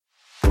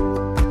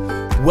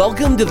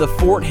Welcome to the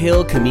Fort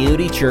Hill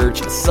Community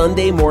Church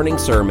Sunday morning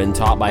sermon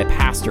taught by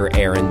Pastor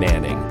Aaron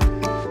Manning.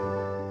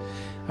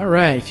 All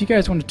right, if you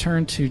guys want to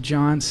turn to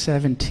John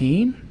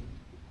 17.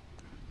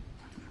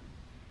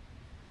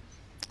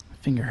 My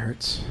finger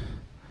hurts.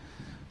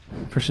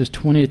 Verses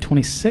 20 to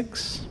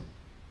 26.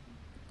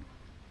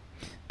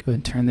 Go ahead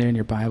and turn there in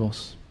your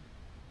Bibles.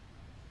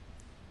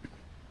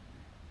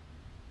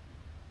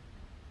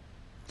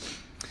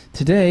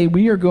 Today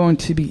we are going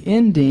to be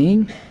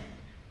ending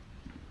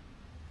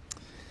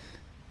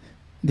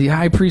the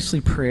high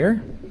priestly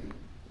prayer.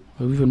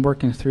 We've been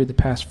working through the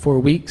past 4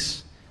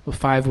 weeks, well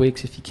 5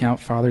 weeks if you count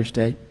Father's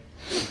Day.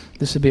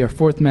 This will be our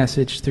fourth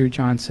message through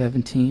John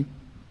 17.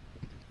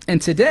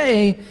 And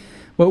today,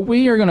 what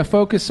we are going to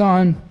focus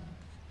on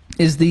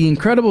is the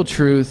incredible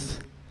truth,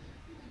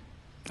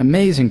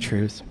 amazing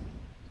truth,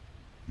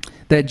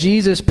 that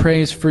Jesus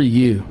prays for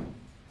you.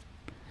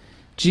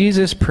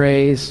 Jesus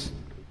prays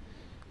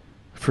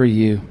for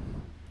you.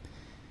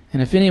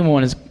 And if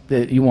anyone is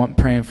that you want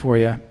praying for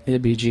you,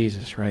 it'd be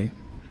Jesus, right?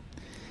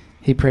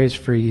 He prays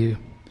for you.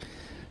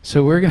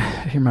 So we're going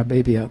to hear my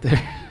baby out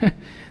there.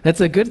 That's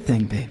a good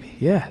thing, baby.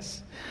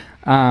 Yes.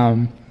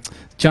 John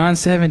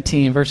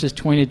 17, verses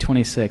 20 to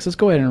 26. Let's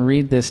go ahead and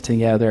read this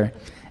together,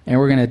 and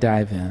we're going to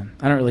dive in.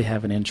 I don't really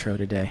have an intro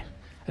today.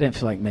 I didn't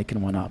feel like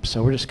making one up,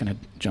 so we're just going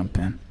to jump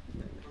in.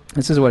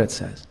 This is what it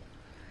says.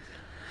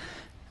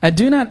 I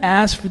do not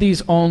ask for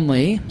these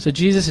only. So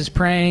Jesus is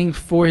praying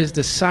for his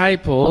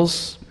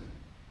disciples.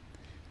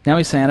 Now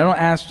he's saying,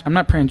 I'm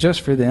not praying just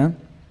for them,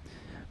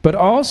 but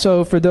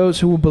also for those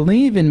who will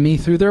believe in me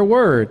through their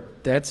word.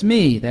 That's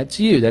me, that's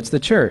you, that's the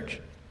church.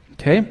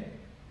 Okay?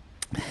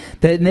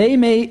 That they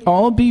may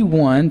all be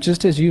one,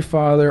 just as you,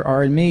 Father,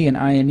 are in me and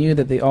I in you,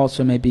 that they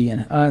also may be in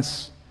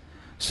us,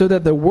 so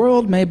that the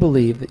world may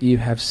believe that you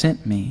have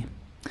sent me.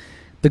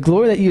 The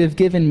glory that you have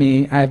given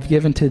me, I have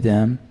given to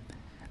them,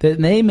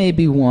 that they may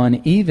be one,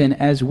 even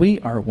as we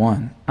are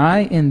one.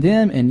 I in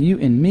them and you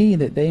in me,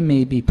 that they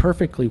may be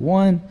perfectly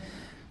one,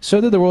 so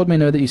that the world may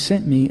know that you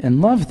sent me and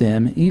loved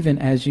them even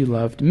as you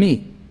loved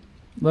me.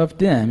 Loved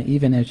them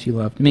even as you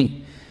loved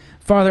me.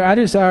 Father, I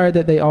desire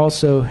that they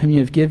also, whom you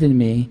have given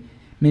me,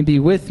 may be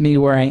with me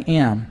where I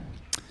am,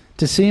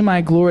 to see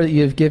my glory that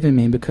you have given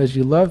me, because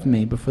you loved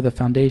me before the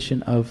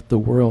foundation of the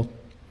world.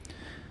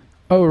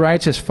 O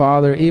righteous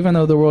Father, even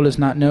though the world does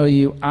not know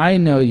you, I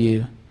know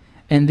you,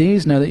 and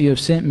these know that you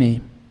have sent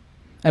me.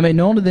 I made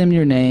known to them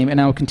your name,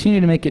 and I will continue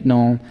to make it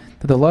known,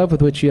 that the love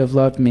with which you have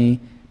loved me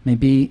may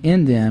be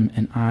in them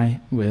and I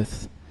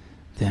with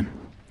them.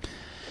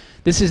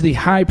 This is the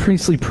high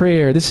priestly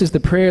prayer. This is the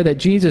prayer that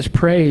Jesus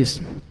prays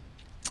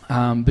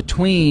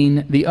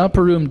between the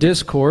upper room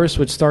discourse,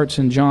 which starts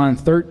in John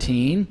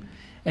 13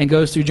 and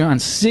goes through John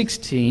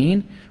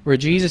 16, where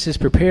Jesus is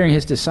preparing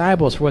his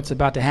disciples for what's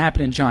about to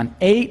happen in John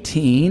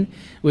 18,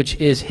 which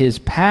is his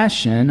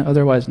passion,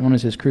 otherwise known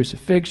as his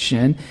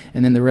crucifixion,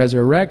 and then the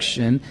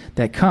resurrection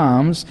that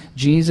comes.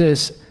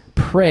 Jesus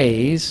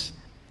prays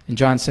in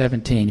John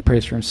 17. He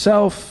prays for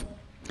himself,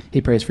 he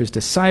prays for his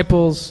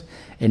disciples,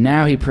 and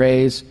now he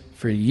prays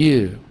for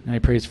you. Now he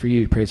prays for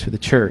you, he prays for the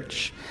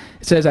church.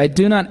 It says, I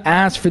do not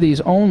ask for these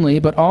only,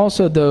 but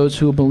also those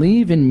who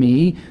believe in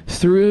me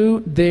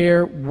through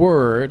their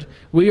word.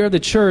 We are the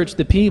church,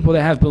 the people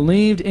that have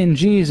believed in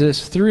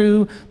Jesus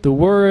through the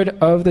word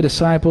of the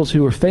disciples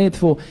who were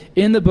faithful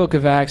in the book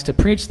of Acts to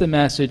preach the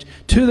message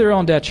to their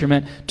own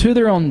detriment, to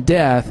their own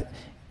death,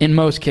 in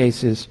most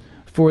cases,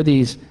 for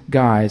these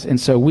guys. And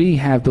so we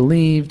have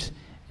believed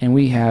and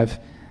we have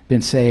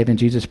been saved, and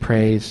Jesus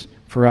prays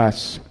for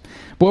us.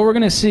 But what we're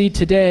going to see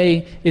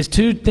today is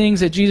two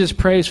things that Jesus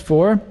prays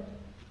for.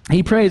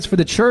 He prays for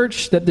the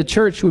church, that the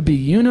church would be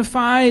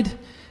unified,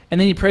 and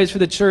then he prays for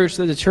the church,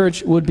 that the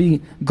church would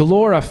be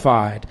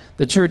glorified.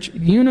 The church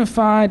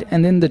unified,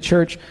 and then the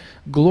church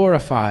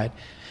glorified.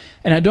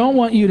 And I don't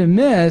want you to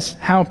miss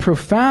how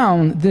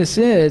profound this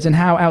is and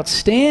how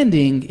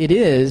outstanding it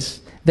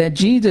is that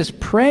Jesus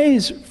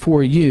prays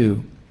for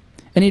you.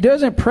 And he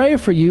doesn't pray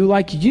for you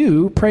like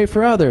you pray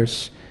for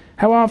others.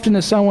 How often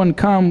does someone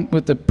come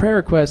with a prayer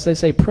request? They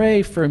say,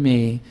 pray for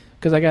me,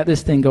 because I got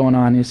this thing going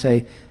on. You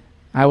say,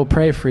 I will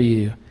pray for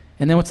you.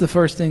 And then what's the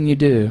first thing you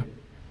do?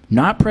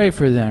 Not pray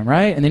for them,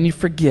 right? And then you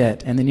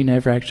forget, and then you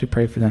never actually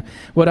pray for them.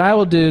 What I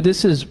will do,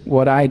 this is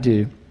what I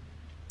do.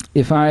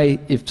 If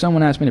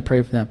someone asks me to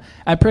pray for them,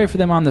 I pray for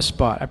them on the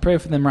spot. I pray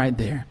for them right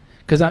there.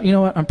 Because you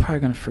know what? I'm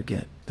probably going to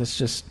forget. That's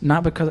just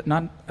not because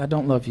I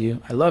don't love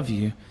you. I love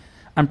you.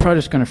 I'm probably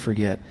just going to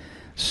forget.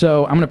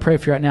 So I'm going to pray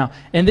for you right now.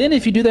 And then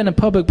if you do that in a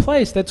public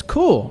place, that's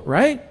cool,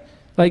 right?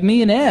 Like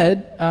me and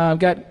Ed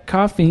got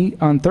coffee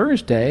on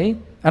Thursday.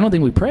 I don't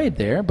think we prayed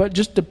there, but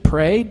just to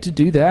pray, to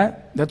do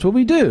that, that's what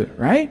we do,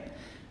 right?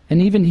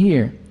 And even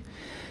here,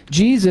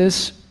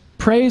 Jesus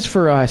prays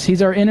for us.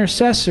 He's our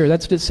intercessor.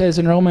 That's what it says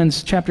in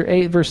Romans chapter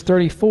 8, verse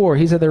 34.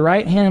 He's at the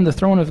right hand of the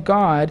throne of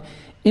God,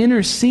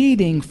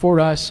 interceding for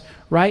us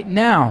right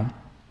now.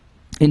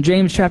 In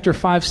James chapter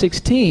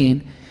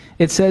 5:16,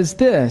 it says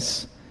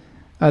this,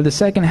 the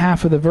second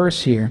half of the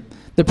verse here.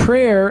 The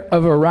prayer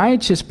of a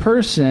righteous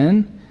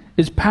person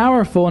is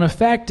powerful and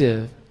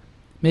effective.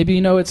 Maybe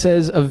you know it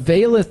says,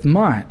 availeth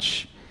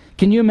much.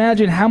 Can you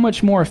imagine how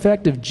much more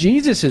effective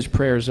Jesus'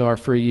 prayers are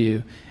for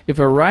you? If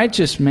a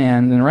righteous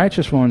man and a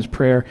righteous woman's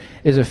prayer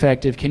is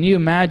effective, can you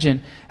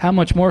imagine how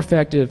much more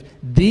effective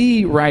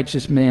the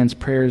righteous man's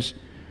prayers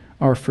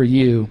are for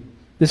you?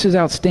 This is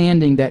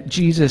outstanding that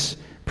Jesus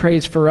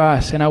prays for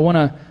us. And I want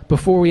to,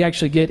 before we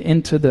actually get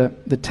into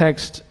the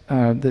text,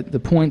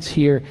 the points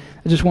here,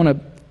 I just want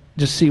to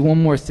just see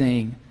one more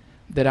thing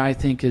that I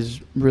think is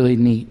really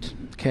neat,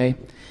 okay?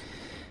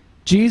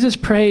 Jesus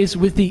prays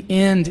with the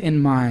end in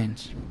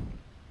mind.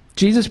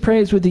 Jesus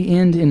prays with the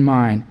end in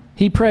mind.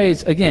 He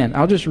prays, again,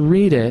 I'll just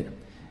read it.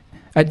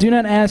 I do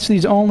not ask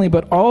these only,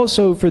 but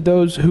also for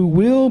those who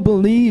will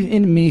believe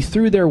in me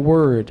through their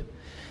word.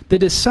 The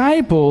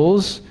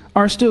disciples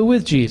are still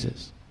with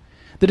Jesus.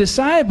 The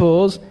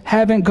disciples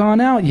haven't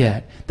gone out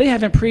yet. They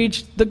haven't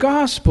preached the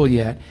gospel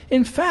yet.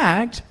 In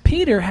fact,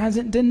 Peter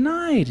hasn't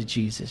denied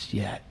Jesus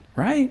yet,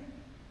 right?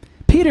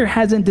 Peter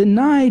hasn't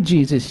denied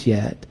Jesus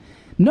yet.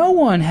 No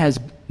one has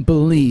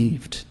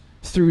believed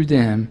through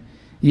them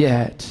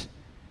yet.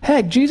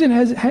 Heck, Jesus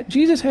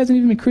hasn't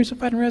even been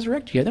crucified and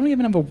resurrected yet. They don't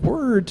even have a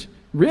word,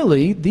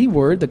 really, the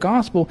word, the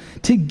gospel,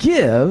 to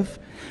give.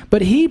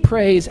 But he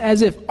prays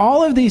as if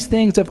all of these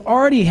things have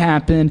already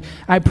happened.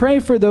 I pray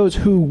for those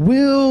who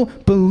will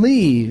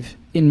believe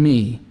in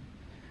me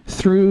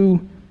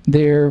through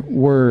their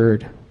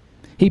word.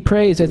 He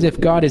prays as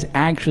if God is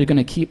actually going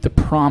to keep the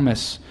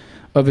promise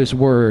of his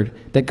word,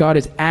 that God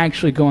is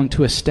actually going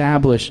to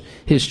establish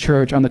his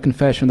church on the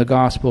confession of the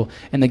gospel,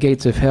 and the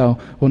gates of hell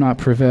will not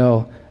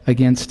prevail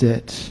against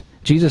it.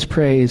 Jesus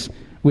prays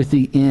with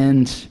the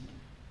end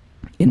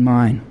in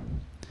mind.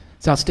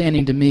 It's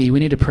outstanding to me. We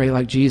need to pray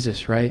like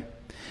Jesus, right?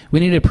 We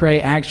need to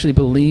pray actually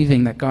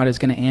believing that God is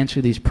going to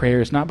answer these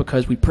prayers, not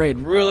because we prayed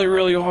really,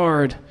 really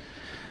hard,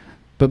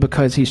 but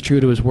because he's true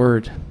to his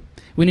word.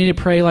 We need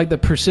to pray like the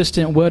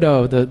persistent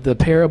widow, the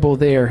parable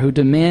there, who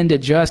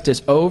demanded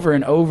justice over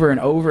and over and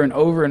over and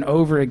over and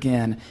over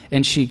again,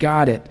 and she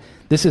got it.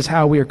 This is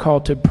how we are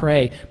called to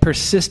pray,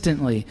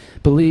 persistently,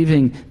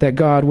 believing that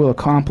God will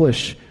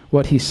accomplish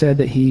what he said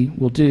that he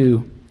will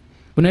do.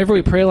 Whenever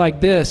we pray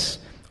like this,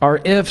 our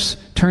ifs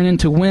turn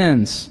into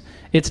whens.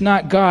 It's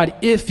not God,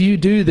 if you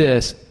do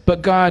this,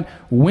 but God,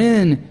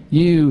 when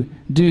you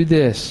do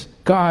this.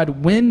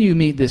 God, when you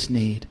meet this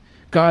need.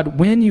 God,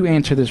 when you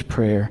answer this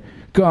prayer.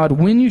 God,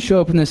 when you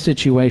show up in this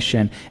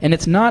situation. And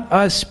it's not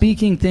us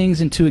speaking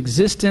things into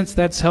existence.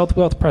 That's health,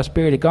 wealth,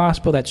 prosperity,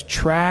 gospel. That's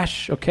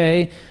trash,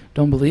 okay?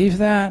 Don't believe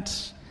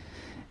that.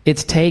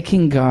 It's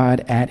taking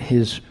God at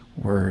his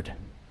word.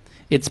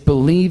 It's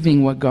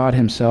believing what God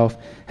himself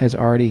has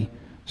already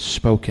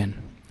spoken.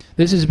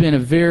 This has been a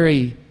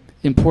very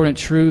important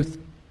truth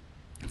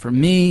for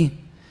me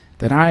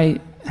that I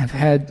have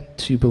had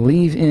to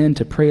believe in,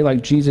 to pray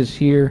like Jesus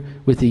here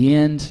with the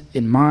end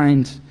in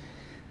mind,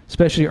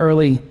 especially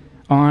early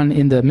on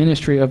in the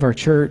ministry of our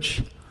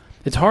church.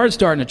 It's hard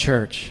starting a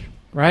church,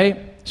 right?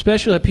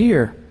 Especially up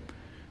here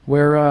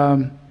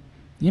where,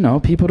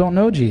 people don't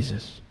know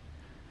Jesus.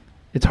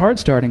 It's hard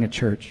starting a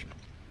church,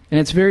 and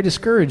it's very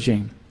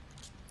discouraging.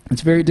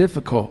 It's very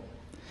difficult.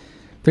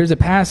 There's a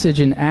passage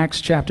in Acts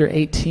chapter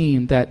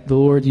 18 that the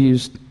Lord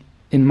used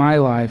in my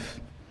life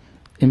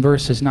in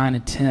verses 9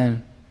 and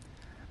 10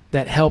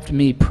 that helped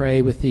me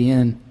pray with the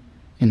end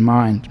in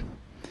mind.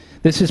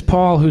 This is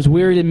Paul, who's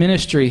wearied in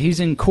ministry. He's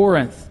in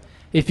Corinth.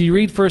 If you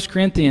read 1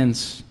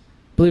 Corinthians,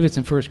 I believe it's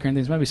in 1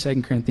 Corinthians, maybe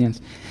 2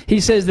 Corinthians, he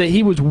says that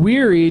he was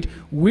wearied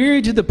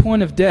to the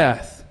point of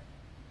death.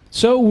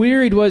 So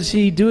wearied was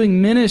he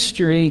doing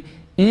ministry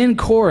in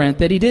Corinth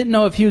that he didn't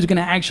know if he was going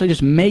to actually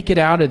just make it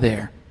out of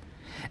there.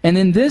 And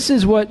then this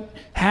is what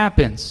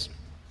happens.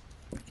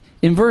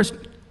 In verse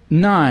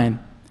 9,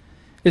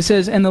 it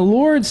says, "And the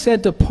Lord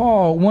said to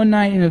Paul one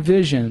night in a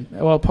vision,"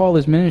 while Paul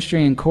is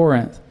ministering in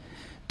Corinth,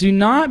 "Do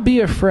not be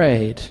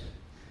afraid,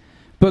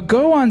 but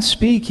go on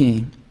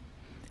speaking,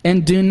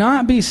 and do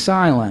not be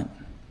silent."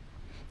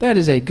 That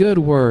is a good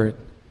word.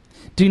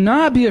 Do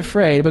not be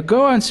afraid, but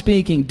go on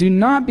speaking. Do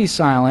not be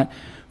silent,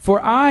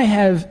 for I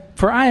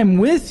am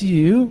with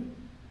you.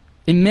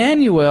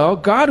 Emmanuel,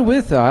 God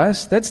with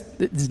us, that's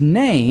his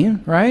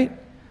name, right?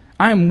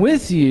 I am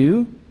with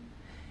you,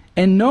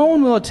 and no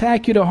one will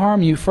attack you to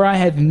harm you, for I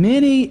have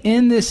many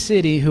in this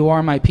city who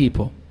are my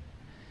people.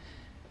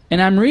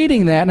 And I'm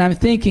reading that, and I'm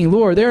thinking,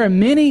 Lord, there are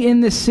many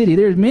in this city,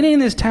 there's many in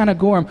this town of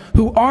Gorham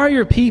who are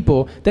your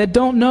people that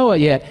don't know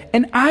it yet.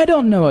 And I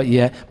don't know it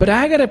yet, but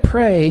I got to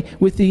pray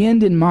with the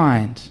end in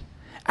mind.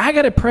 I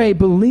got to pray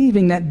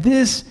believing that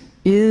this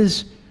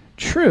is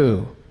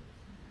true.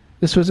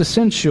 This was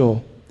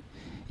essential.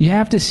 You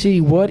have to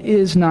see what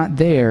is not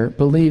there,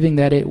 believing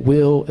that it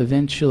will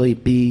eventually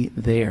be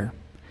there.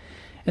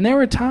 And there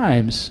were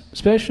times,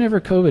 especially whenever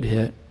COVID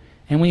hit,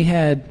 and we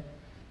had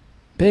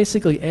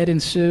basically Ed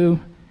and Sue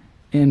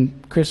and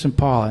Chris and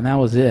Paula, and that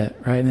was it,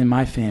 right? And then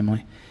my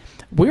family.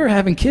 We were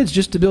having kids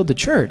just to build the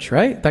church,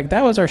 right? Like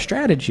that was our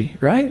strategy,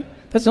 right?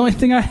 That's the only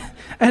thing I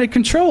had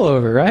control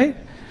over, right?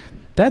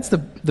 That's the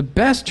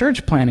best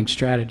church planning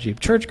strategy,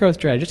 church growth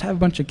strategy. Just have a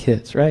bunch of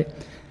kids, right?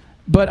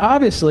 But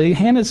obviously,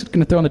 Hannah's going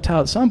to throw in the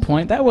towel at some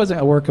point. That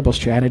wasn't a workable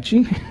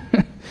strategy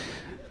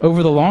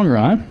over the long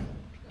run.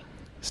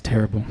 It's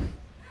terrible.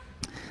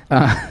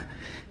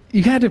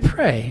 You got to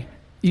pray.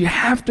 You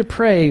have to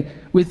pray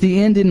with the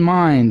end in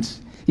mind.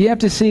 You have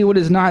to see what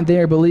is not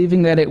there,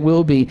 believing that it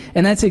will be.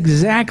 And that's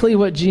exactly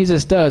what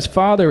Jesus does.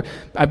 Father,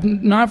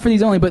 not for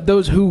these only, but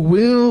those who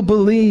will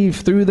believe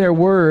through their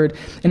word.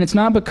 And it's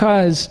not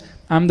because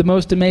I'm the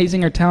most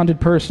amazing or talented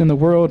person in the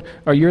world,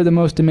 or you're the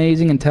most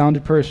amazing and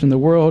talented person in the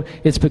world.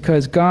 It's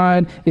because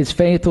God is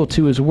faithful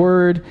to his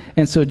word.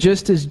 And so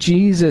just as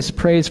Jesus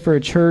prays for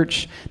a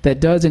church that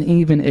doesn't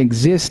even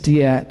exist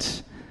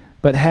yet,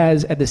 but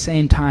has at the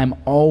same time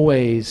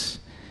always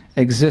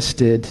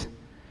existed,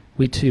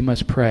 we too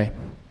must pray.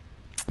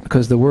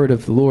 Because the word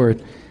of the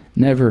Lord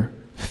never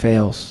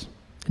fails.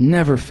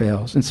 Never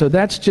fails. And so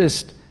that's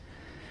just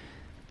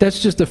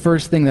the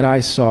first thing that I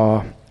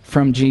saw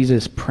from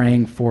Jesus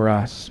praying for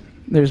us.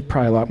 There's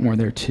probably a lot more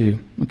there too,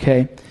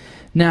 okay?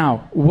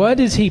 Now, what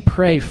does he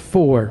pray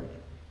for?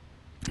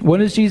 What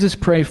does Jesus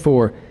pray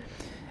for?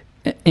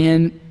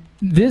 And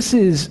this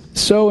is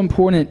so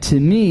important to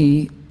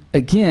me,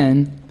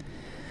 again,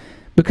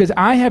 because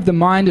I have the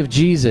mind of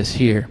Jesus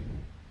here,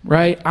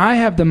 right? I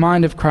have the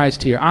mind of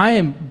Christ here. I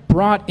am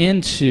brought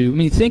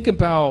into, think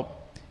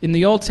about in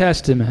the Old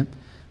Testament,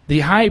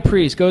 the high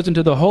priest goes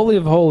into the Holy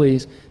of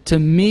Holies to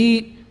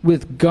meet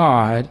with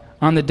God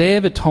on the Day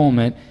of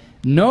Atonement.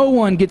 No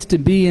one gets to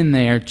be in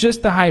there,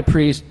 just the high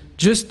priest,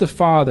 just the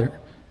Father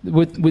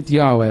with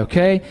Yahweh,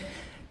 okay?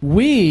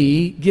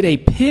 We get a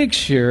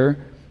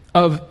picture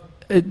of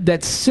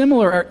that's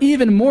similar or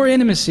even more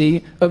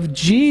intimacy of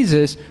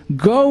Jesus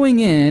going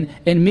in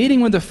and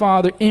meeting with the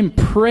Father in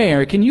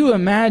prayer. Can you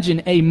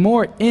imagine a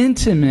more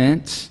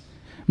intimate,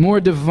 more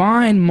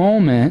divine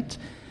moment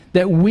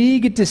that we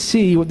get to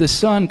see what the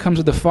Son comes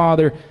to the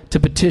Father to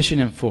petition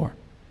him for?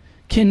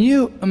 Can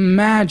you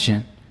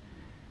imagine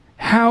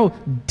how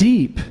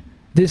deep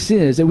this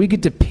is, that we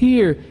get to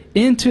peer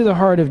into the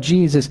heart of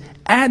Jesus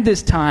at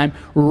this time,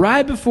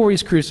 right before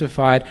he's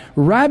crucified,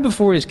 right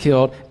before he's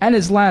killed, at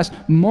his last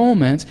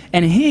moments,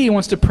 and he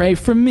wants to pray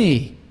for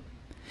me.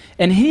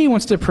 And he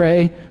wants to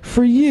pray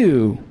for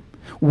you.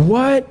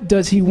 What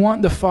does he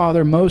want the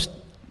Father most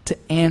to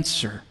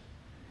answer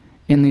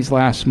in these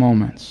last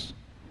moments?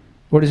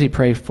 What does he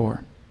pray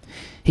for?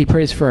 He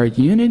prays for our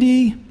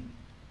unity,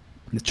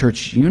 the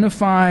church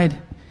unified,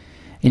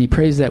 and he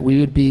prays that we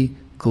would be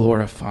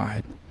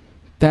glorified.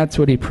 That's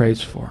what he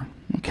prays for,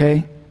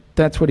 okay?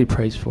 That's what he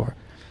prays for.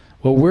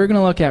 What we're going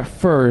to look at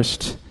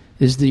first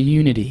is the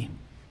unity,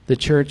 the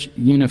church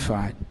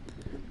unified.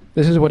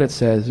 This is what it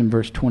says in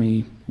verse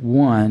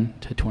 21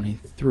 to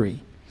 23.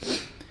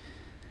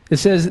 It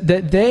says,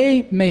 that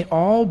they may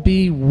all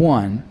be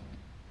one,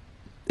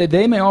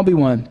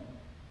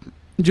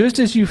 just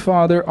as you,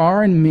 Father,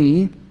 are in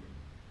me,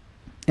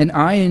 and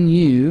I in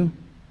you,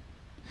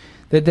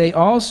 that they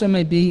also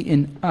may be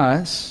in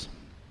us,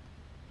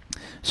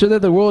 so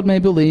that the world may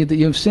believe that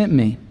you have sent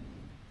me.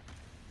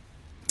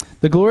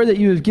 The glory that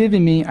you have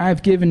given me, I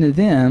have given to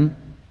them,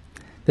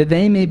 that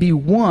they may be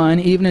one,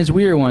 even as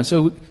we are one.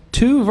 So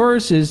 2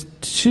 verses,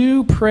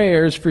 2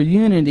 prayers for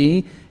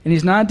unity, and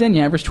he's not done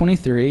yet, verse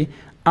 23.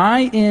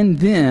 I in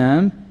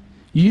them,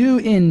 you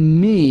in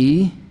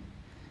me,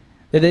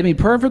 that they be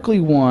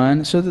perfectly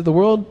one, so that the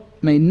world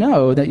may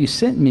know that you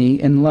sent me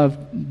and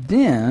loved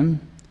them,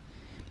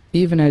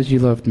 even as you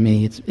loved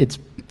me. It's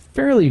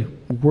fairly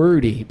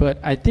wordy, but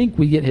I think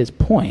we get his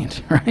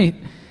point, right?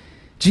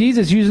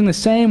 Jesus using the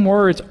same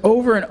words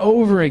over and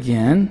over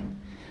again,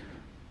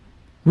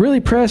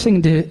 really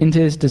pressing into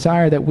his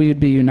desire that we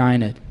would be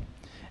united.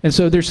 And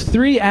so there's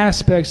 3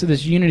 aspects of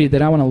this unity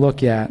that I want to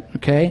look at,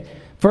 okay?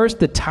 First,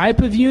 the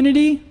type of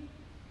unity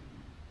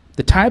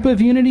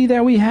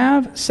that we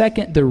have.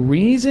 Second, the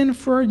reason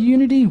for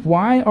unity.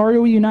 Why are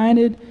we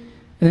united?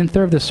 And then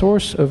third, the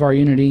source of our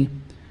unity.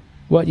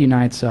 What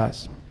unites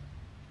us?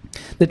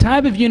 The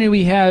type of unity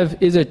we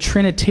have is a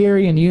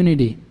Trinitarian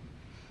unity.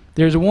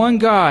 There's one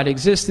God,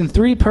 exists in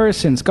 3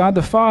 persons, God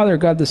the Father,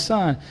 God the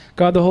Son,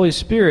 God the Holy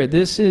Spirit.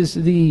 This is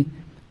the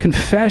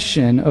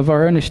confession of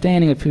our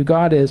understanding of who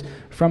God is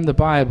from the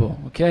Bible.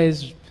 Okay,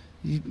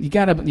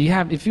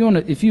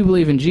 if you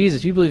believe in Jesus,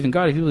 if you believe in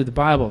God, if you believe the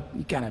Bible,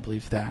 you gotta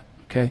believe that.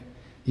 Okay,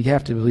 you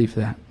have to believe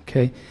that.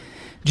 Okay,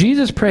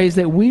 Jesus prays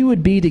that we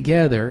would be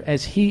together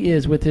as he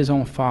is with his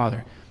own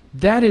Father.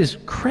 That is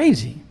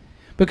crazy,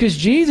 because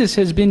Jesus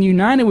has been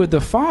united with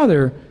the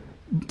Father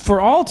for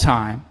all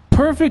time.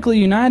 Perfectly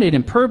united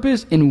in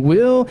purpose, in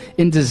will,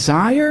 in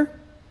desire.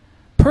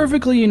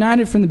 Perfectly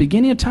united from the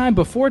beginning of time,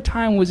 before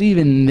time was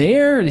even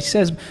there. He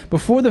says,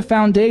 before the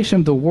foundation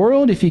of the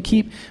world, if you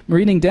keep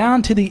reading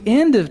down to the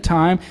end of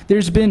time,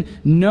 there's been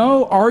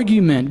no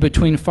argument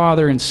between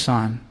Father and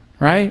Son,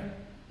 right?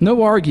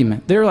 No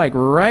argument. They're like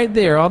right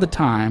there all the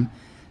time.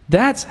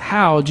 That's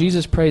how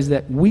Jesus prays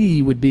that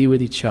we would be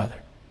with each other.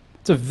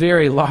 It's a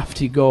very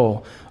lofty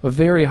goal, a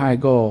very high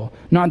goal.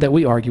 Not that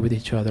we argue with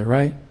each other,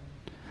 right?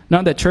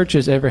 Not that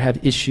churches ever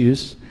have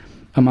issues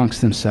amongst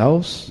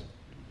themselves.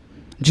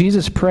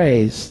 Jesus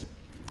prays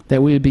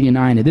that we would be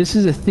united. This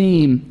is a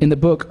theme in the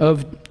book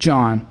of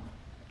John.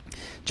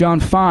 John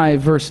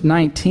 5, verse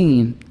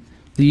 19,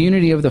 the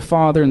unity of the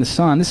Father and the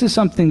Son. This is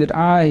something that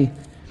I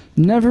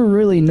never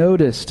really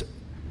noticed.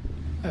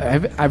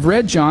 I've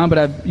read John,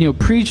 but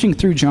preaching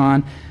through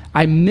John,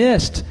 I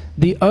missed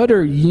the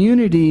utter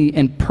unity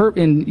and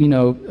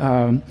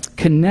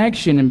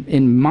connection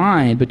in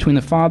mind between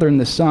the Father and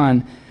the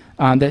Son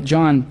that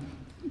John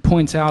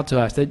points out to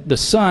us, that the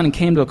Son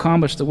came to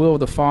accomplish the will of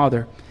the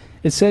Father.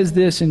 It says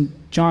this in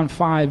John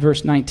 5,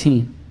 verse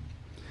 19.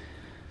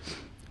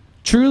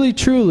 Truly,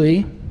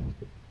 truly,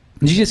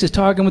 Jesus is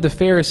talking with the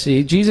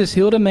Pharisee. Jesus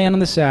healed a man on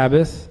the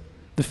Sabbath.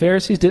 The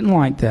Pharisees didn't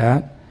like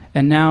that,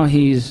 and now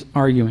he's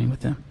arguing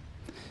with them.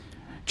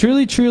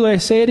 Truly, truly, I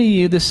say to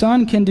you, the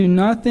Son can do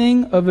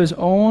nothing of his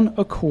own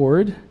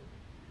accord,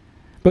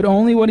 but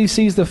only what he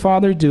sees the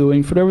Father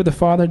doing. For whatever the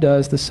Father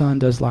does, the Son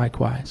does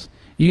likewise.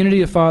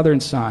 Unity of Father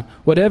and Son.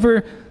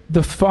 Whatever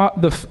the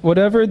Father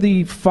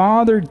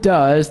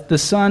does, the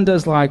Son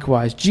does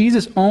likewise.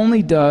 Jesus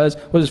only does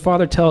what his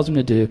Father tells him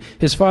to do.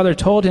 His Father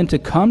told him to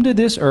come to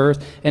this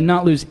earth and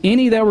not lose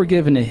any that were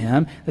given to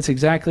him. That's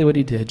exactly what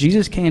he did.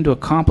 Jesus came to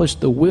accomplish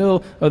the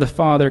will of the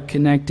Father,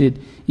 connected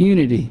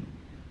unity.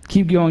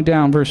 Keep going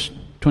down, verse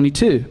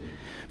 22.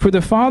 For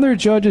the Father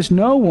judges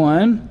no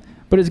one,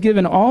 but has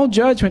given all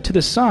judgment to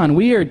the Son.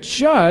 We are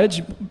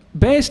judged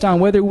based on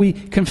whether we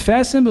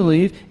confess and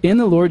believe in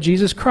the Lord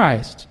Jesus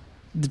Christ.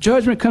 The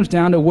judgment comes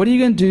down to, what are you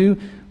going to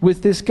do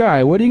with this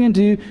guy? What are you going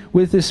to do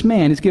with this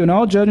man? He's given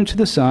all judgment to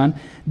the Son,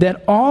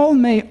 that all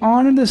may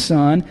honor the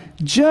Son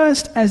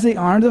just as they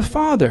honor the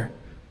Father.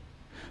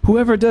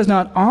 Whoever does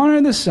not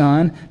honor the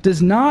Son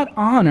does not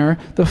honor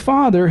the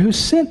Father who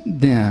sent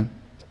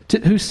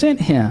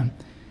him.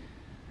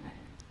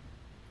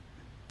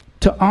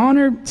 To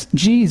honor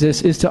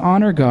Jesus is to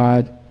honor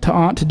God.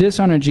 To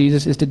dishonor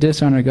Jesus is to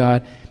dishonor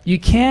God. You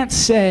can't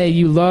say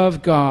you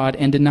love God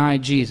and deny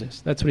Jesus.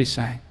 That's what he's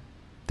saying.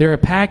 They're a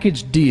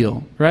package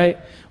deal, right?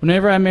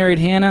 Whenever I married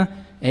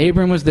Hannah,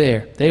 Abram was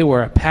there. They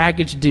were a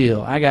package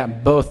deal. I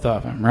got both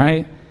of them,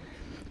 right?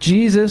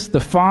 Jesus, the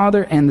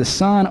Father, and the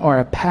Son are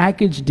a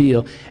package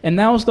deal. And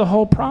that was the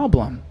whole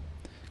problem.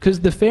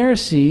 Because the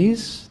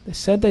Pharisees, they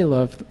said they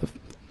loved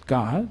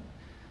God,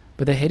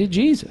 but they hated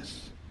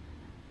Jesus.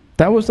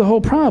 That was the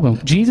whole problem.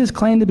 Jesus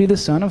claimed to be the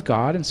Son of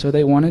God, and so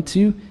they wanted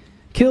to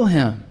kill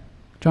him.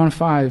 John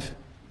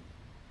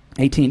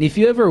 5:18. If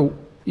you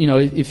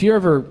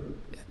ever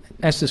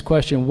ask this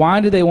question, why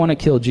do they want to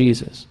kill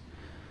Jesus?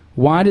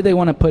 Why do they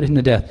want to put him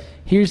to death?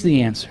 Here's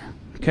the answer,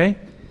 okay?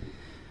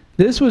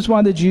 This was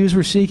why the Jews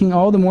were seeking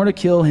all the more to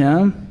kill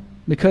him,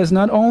 because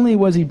not only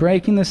was he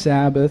breaking the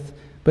Sabbath,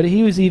 but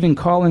he was even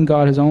calling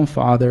God his own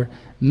Father,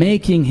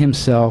 making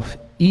himself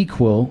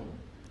equal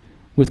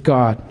with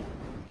God.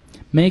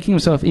 Making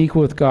himself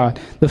equal with God.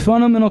 The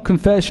fundamental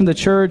confession of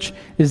the church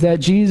is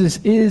that Jesus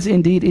is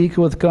indeed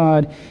equal with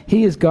God.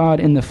 He is God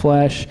in the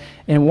flesh.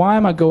 And why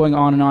am I going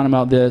on and on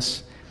about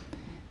this?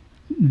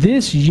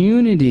 This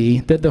unity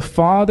that the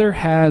Father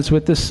has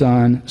with the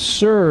Son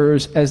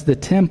serves as the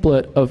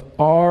template of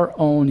our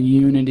own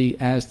unity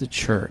as the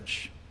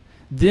church.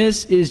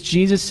 This is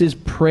Jesus'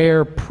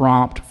 prayer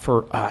prompt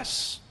for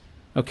us.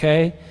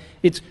 Okay?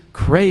 It's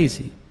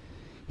crazy.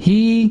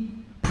 He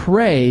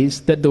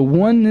prays that the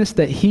oneness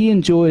that he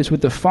enjoys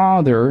with the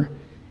Father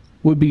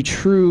would be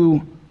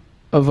true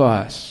of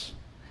us.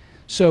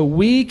 So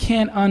we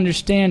can't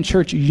understand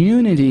church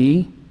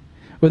unity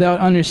without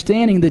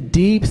understanding the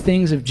deep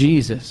things of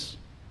Jesus.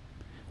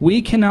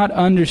 We cannot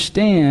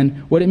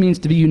understand what it means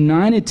to be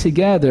united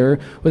together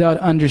without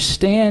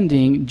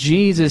understanding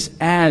Jesus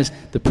as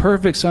the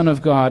perfect Son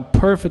of God,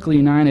 perfectly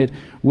united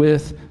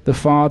with the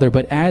Father.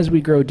 But as we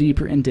grow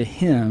deeper into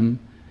him,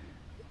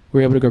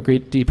 we're able to go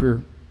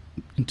deeper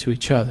into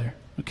each other.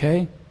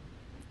 Okay?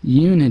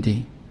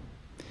 Unity.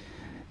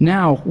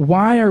 Now,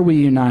 why are we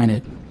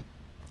united?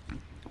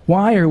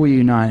 Why are we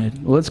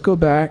united? Well, let's go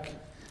back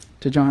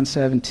to John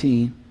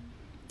 17.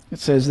 It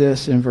says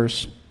this in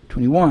verse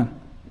 21.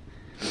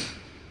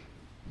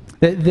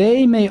 That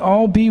they may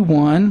all be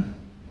one,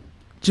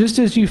 just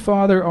as you,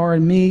 Father, are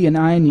in me and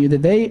I in you,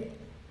 that they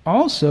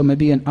also may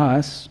be in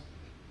us,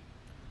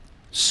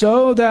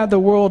 so that the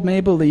world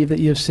may believe that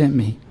you have sent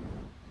me.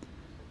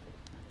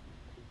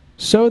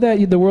 So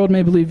that the world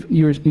may believe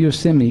you have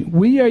sent me.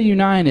 We are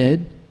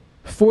united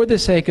for the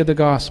sake of the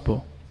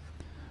gospel,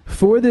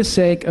 for the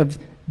sake of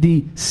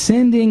the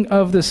sending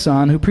of the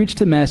Son, who preached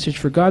the message,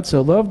 for God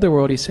so loved the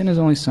world, he sent his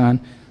only Son,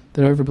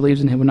 that whoever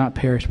believes in him will not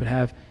perish but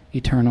have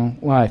eternal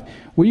life.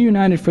 We're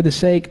united for the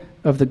sake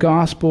of the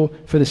gospel,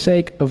 for the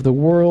sake of the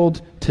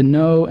world to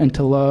know and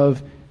to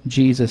love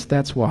Jesus.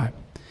 That's why.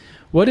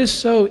 What is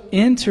so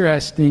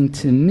interesting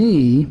to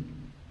me,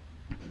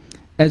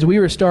 as we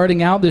were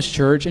starting out this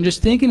church and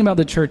just thinking about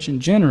the church in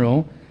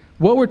general,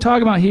 what we're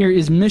talking about here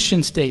is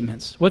mission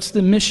statements. What's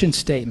the mission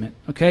statement?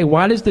 Okay,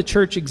 why does the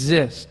church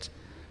exist?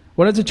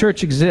 Why does the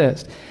church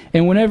exist?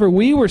 And whenever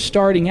we were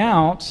starting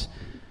out,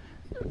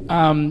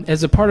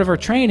 as a part of our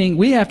training,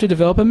 we have to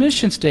develop a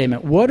mission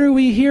statement. What are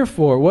we here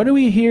for? What are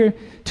we here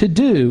to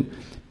do?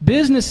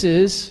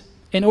 Businesses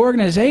and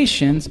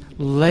organizations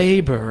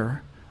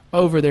labor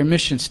over their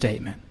mission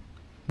statement.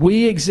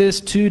 We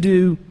exist to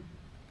do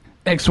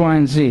X, Y,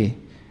 and Z.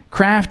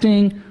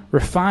 Crafting,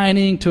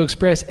 refining to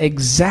express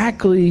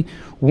exactly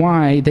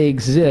why they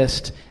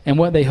exist and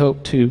what they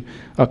hope to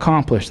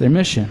accomplish, their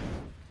mission.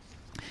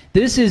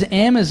 This is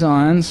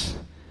Amazon's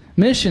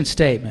mission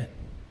statement,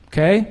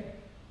 okay?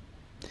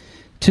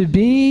 To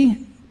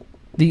be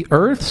the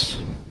Earth's,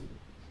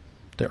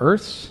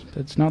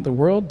 that's not the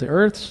world, the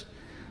Earth's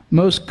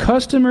most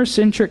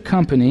customer-centric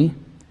company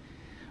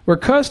where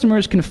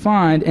customers can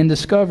find and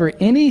discover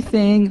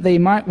anything they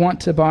might want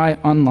to buy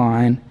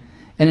online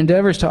and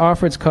endeavors to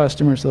offer its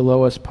customers the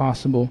lowest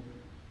possible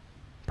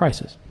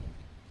prices.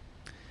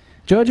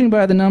 Judging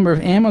by the number of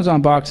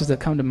Amazon boxes that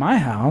come to my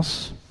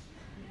house,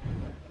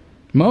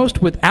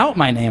 most without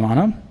my name on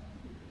them,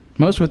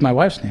 most with my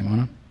wife's name on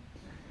them,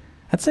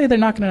 I'd say they're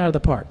knocking it out of the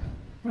park,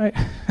 right?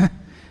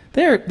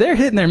 They're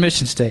hitting their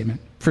mission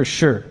statement, for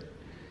sure.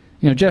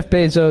 You know, Jeff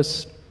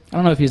Bezos, I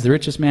don't know if he's the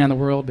richest man in the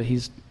world, but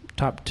he's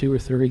top 2 or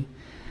 3.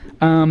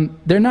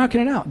 They're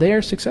knocking it out. They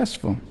are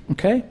successful,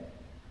 okay?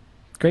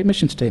 Great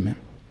mission statement.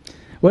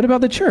 What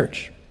about the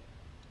church?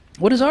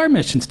 What is our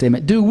mission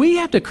statement? Do we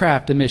have to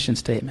craft a mission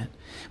statement?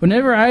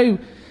 Whenever I,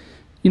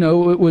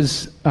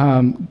 was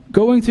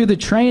going through the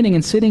training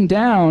and sitting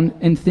down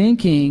and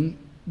thinking,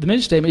 the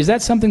mission statement, is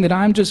that something that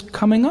I'm just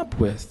coming up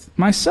with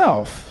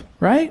myself,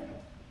 right?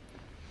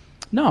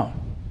 No.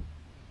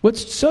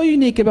 What's so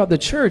unique about the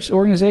church,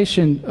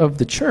 organization of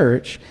the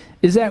church,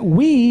 is that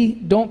we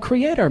don't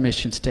create our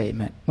mission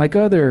statement like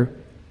other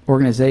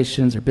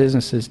organizations or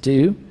businesses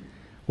do.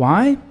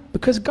 Why?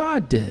 Because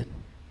God did.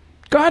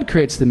 God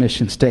creates the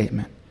mission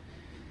statement.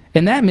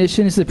 And that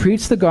mission is to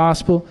preach the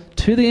gospel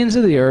to the ends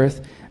of the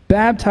earth,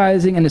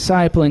 baptizing and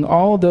discipling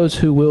all those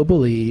who will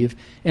believe.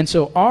 And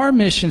so our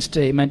mission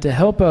statement to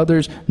help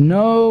others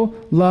know,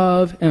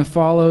 love, and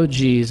follow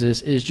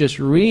Jesus is just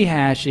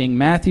rehashing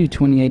Matthew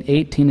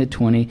 28,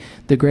 18-20,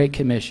 the Great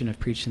Commission of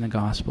preaching the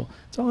gospel.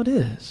 That's all it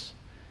is.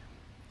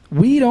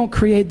 We don't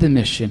create the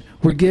mission.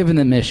 We're given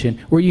the mission.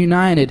 We're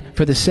united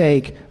for the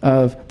sake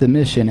of the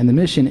mission. And the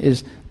mission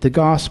is the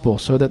gospel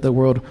so that the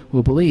world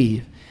will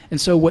believe.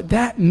 And so what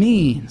that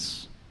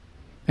means,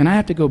 and I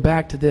have to go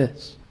back to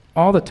this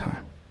all the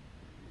time,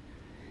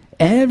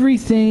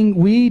 everything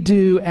we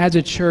do as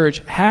a church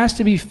has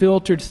to be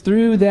filtered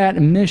through that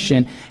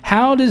mission.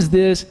 How does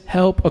this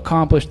help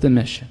accomplish the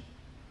mission?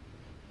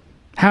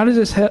 How does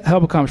this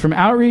help accomplish? From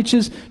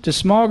outreaches to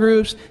small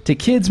groups to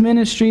kids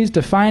ministries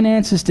to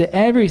finances to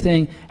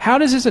everything, how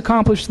does this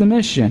accomplish the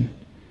mission?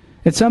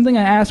 It's something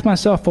I ask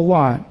myself a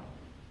lot,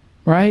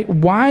 right?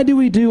 Why do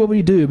we do what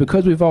we do?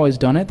 Because we've always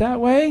done it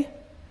that way?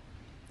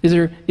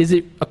 Is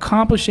it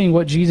accomplishing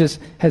what Jesus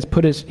has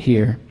put us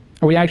here?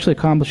 Are we actually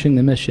accomplishing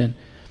the mission?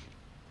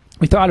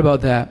 We thought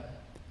about that,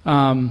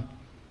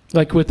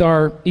 like with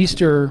our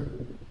Easter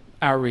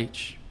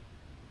outreach.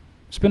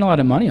 Spent a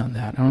lot of money on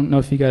that. I don't know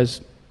if you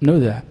guys know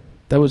that.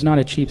 That was not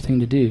a cheap thing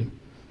to do.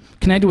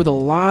 Connected with a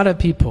lot of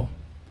people.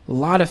 A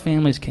lot of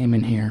families came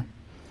in here.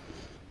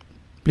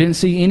 We didn't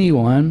see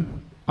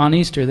anyone on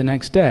Easter the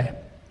next day.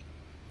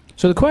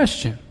 So the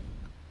question,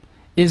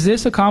 is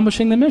this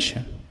accomplishing the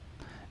mission?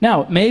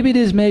 Now, maybe it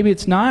is, maybe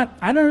it's not.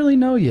 I don't really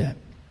know yet.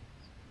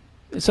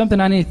 It's something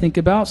I need to think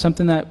about,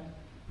 something that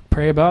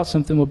pray about,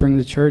 something we'll bring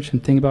to the church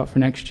and think about for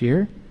next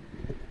year.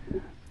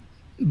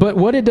 But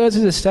what it does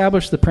is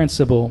establish the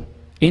principle,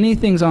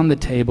 anything's on the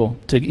table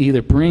to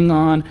either bring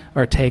on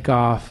or take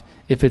off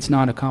if it's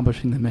not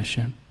accomplishing the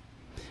mission.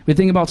 We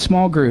think about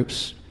small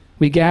groups.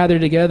 We gather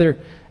together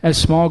as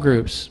small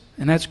groups,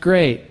 and that's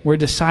great. We're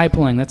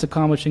discipling, that's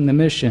accomplishing the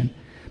mission.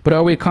 But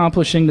are we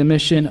accomplishing the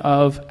mission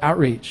of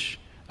outreach,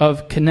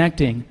 of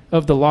connecting,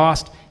 of the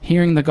lost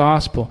hearing the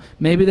gospel?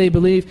 Maybe they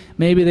believe,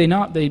 maybe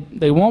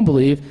they won't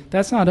believe.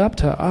 That's not up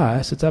to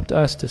us. It's up to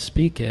us to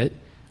speak it.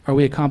 Are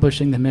we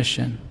accomplishing the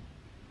mission?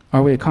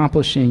 Are we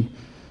accomplishing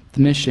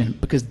the mission?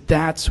 Because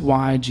that's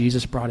why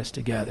Jesus brought us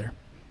together.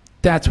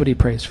 That's what he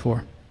prays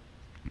for.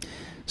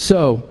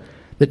 So,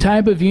 the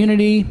type of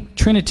unity,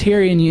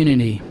 Trinitarian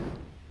unity.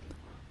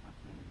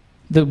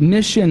 The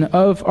mission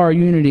of our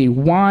unity,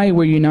 why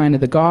we're united,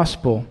 the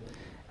gospel.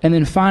 And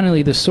then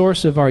finally, the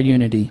source of our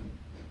unity.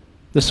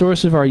 The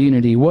source of our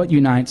unity, what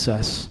unites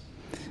us,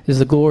 is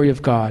the glory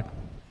of God.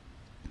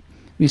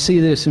 We see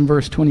this in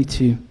verse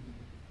 22.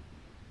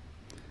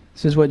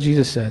 This is what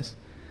Jesus says.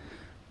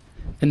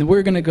 And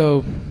we're going to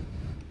go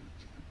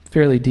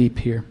fairly deep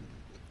here.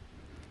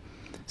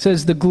 It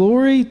says, the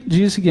glory,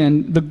 Jesus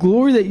again, the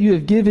glory that you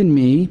have given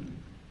me,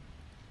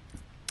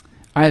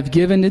 I have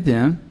given to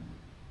them,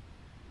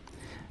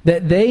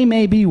 that they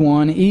may be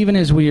one, even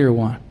as we are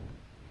one.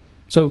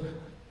 So,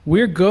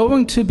 we're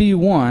going to be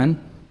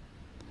one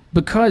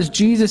because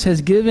Jesus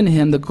has given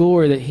him the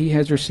glory that he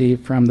has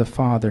received from the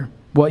Father.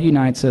 What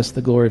unites us?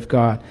 The glory of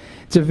God.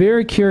 It's a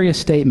very curious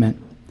statement.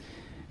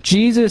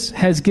 Jesus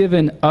has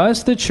given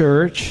us, the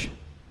church,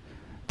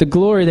 the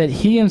glory that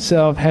he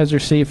himself has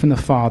received from the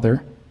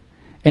Father,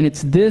 and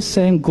it's this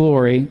same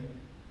glory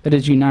that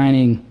is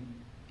uniting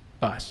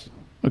us.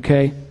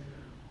 Okay?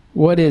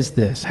 What is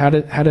this? How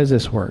does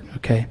this work?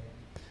 Okay?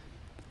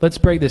 Let's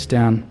break this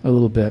down a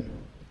little bit.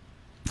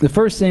 The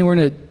first thing we're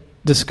going to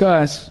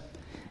discuss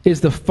is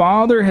the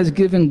Father has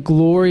given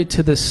glory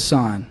to the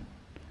Son.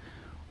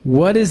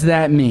 What does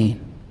that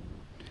mean?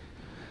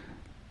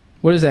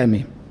 What does that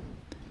mean?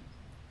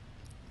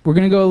 We're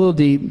going to go a little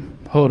deep.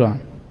 Hold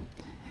on.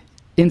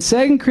 In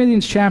 2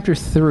 Corinthians chapter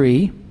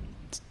 3,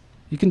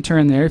 you can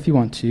turn there if you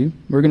want to.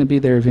 We're going to be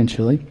there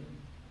eventually.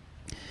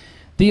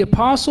 The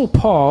Apostle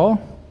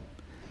Paul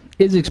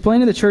is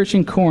explaining to the church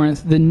in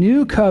Corinth the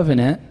new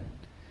covenant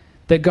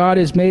that God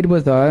has made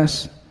with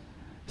us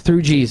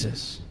through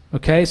Jesus.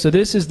 Okay, so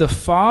this is the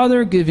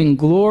Father giving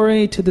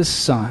glory to the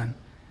Son.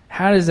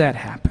 How does that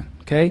happen?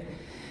 Okay,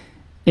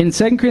 in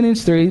 2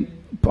 Corinthians 3,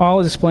 Paul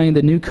is explaining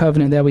the new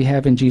covenant that we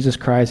have in Jesus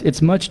Christ.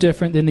 It's much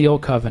different than the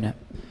old covenant.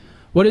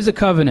 What is a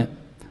covenant?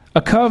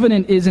 A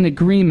covenant is an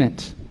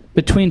agreement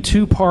between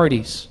two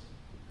parties.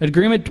 An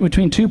agreement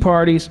between two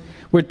parties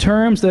with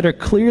terms that are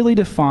clearly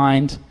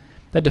defined,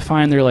 that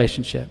define the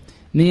relationship.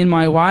 Me and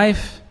my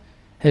wife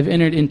have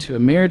entered into a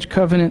marriage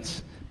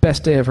covenant,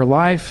 best day of her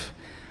life.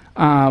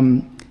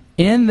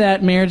 In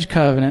that marriage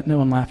covenant, no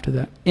one laughed at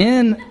that.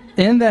 In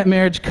that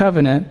marriage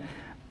covenant,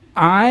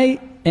 I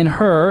and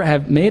her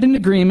have made an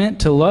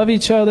agreement to love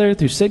each other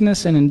through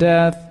sickness and in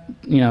death,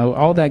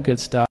 all that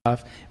good stuff.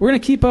 We're going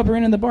to keep up our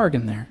end of the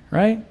bargain there,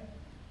 right?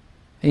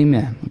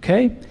 Amen.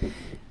 Okay?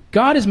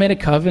 God has made a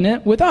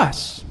covenant with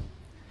us.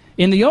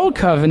 In the old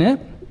covenant,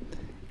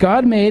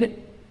 God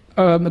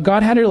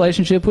had a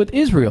relationship with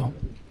Israel.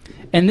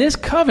 And this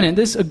covenant,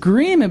 this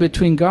agreement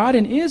between God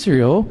and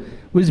Israel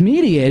was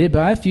mediated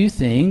by a few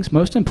things,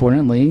 most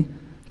importantly,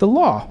 the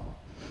law.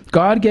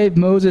 God gave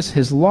Moses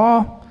his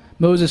law.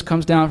 Moses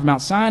comes down from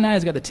Mount Sinai.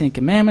 He's got the Ten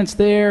Commandments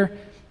there.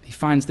 He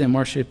finds them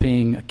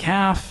worshiping a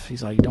calf.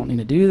 He's like, you don't need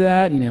to do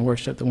that. You need to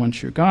worship the one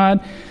true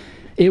God.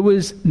 It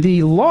was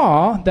the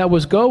law that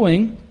was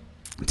going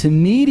to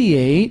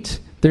mediate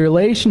the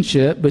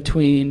relationship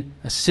between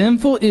a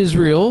sinful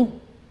Israel,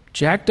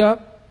 jacked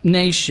up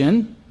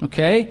nation,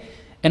 okay,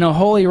 and a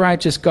holy,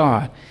 righteous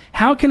God.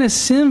 How can a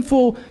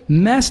sinful,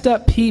 messed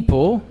up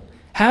people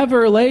have a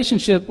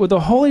relationship with a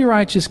holy,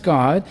 righteous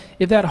God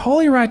if that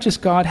holy, righteous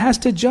God has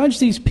to judge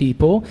these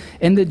people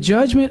and the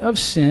judgment of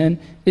sin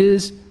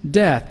is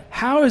death?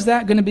 How is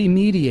that going to be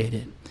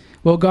mediated?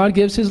 Well, God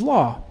gives his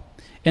law.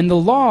 And the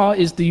law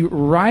is the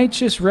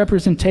righteous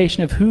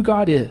representation of who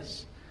God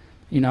is.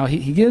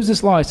 He gives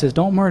this law. He says,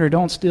 don't murder,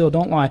 don't steal,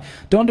 don't lie.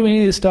 Don't do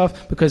any of this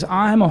stuff because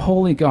I am a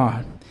holy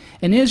God.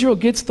 And Israel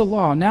gets the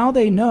law. Now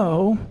they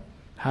know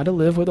how to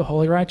live with a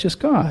holy, righteous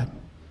God.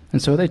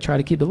 And so they try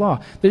to keep the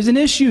law. There's an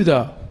issue,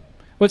 though.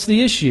 What's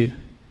the issue?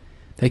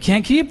 They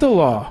can't keep the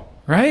law,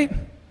 right?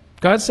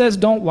 God says,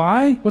 don't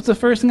lie. What's the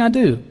first thing I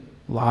do?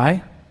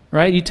 Lie,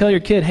 right? You tell your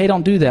kid, hey,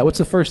 don't do that. What's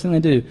the first thing they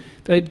do?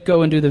 They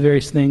go and do the very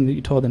thing that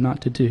you told them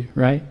not to do,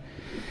 right?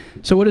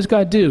 So what does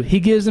God do? He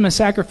gives them a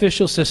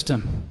sacrificial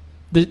system.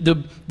 The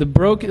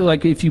broken,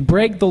 like if you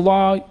break the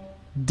law,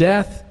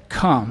 death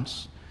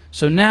comes.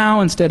 So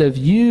now instead of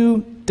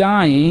you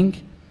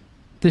dying,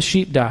 the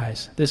sheep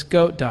dies, this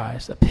goat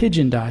dies, a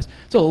pigeon dies.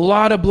 It's a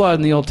lot of blood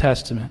in the Old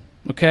Testament,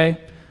 okay?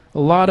 A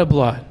lot of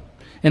blood.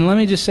 And let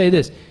me just say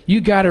this.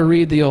 You got to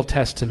read the Old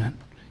Testament.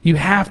 You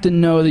have to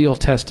know the Old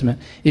Testament.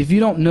 If you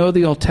don't know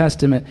the Old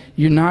Testament,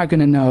 you're not going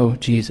to know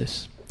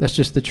Jesus. That's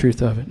just the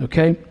truth of it,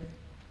 okay?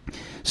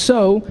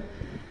 So,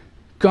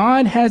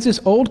 God has this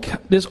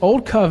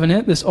old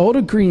covenant, this old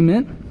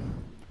agreement.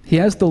 He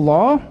has the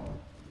law.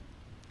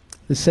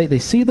 They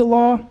see the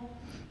law,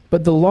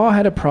 but the law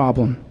had a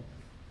problem.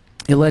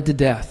 It led to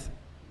death.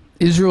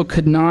 Israel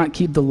could not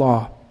keep the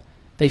law.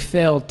 They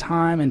failed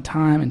time and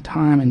time and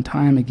time and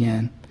time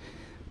again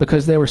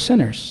because they were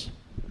sinners.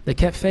 They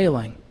kept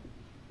failing.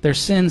 Their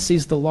sin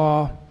seized the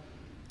law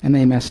and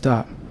they messed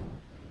up.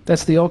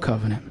 That's the old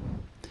covenant.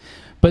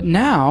 But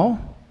now,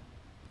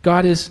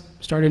 God has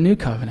started a new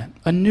covenant,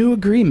 a new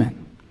agreement.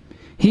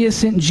 He has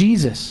sent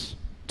Jesus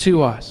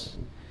to us.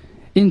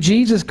 In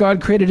Jesus,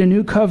 God created a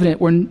new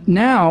covenant where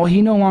now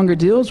he no longer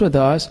deals with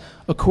us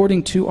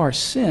according to our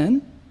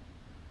sin,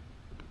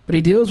 but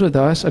he deals with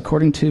us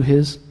according to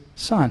his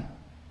Son.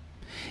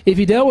 If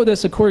he dealt with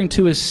us according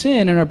to his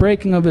sin and our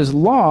breaking of his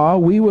law,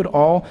 we would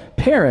all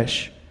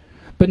perish.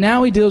 But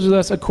now he deals with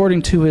us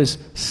according to his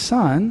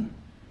Son,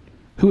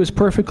 who has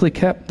perfectly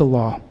kept the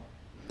law.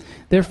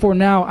 Therefore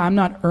now I'm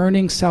not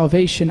earning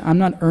salvation. I'm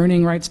not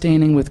earning right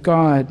standing with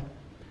God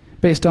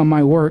based on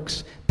my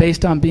works,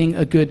 based on being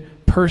a good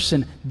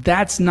person.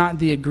 That's not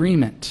the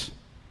agreement.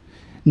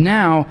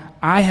 Now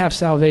I have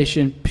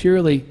salvation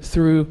purely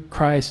through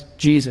Christ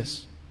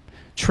Jesus.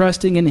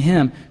 Trusting in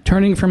him,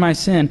 turning from my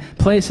sin,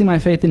 placing my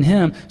faith in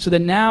him, so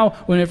that now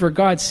whenever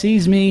God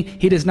sees me,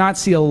 he does not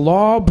see a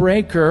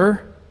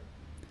lawbreaker.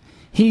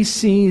 He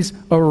sees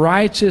a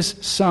righteous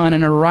son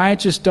and a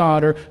righteous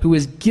daughter who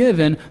is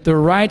given the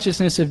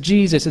righteousness of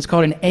Jesus. It's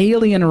called an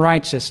alien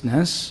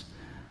righteousness,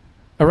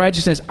 a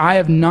righteousness I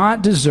have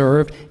not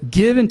deserved,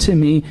 given to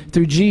me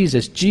through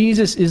Jesus.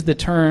 Jesus is the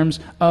terms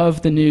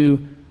of the new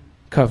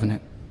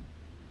covenant.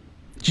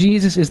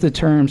 Jesus is the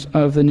terms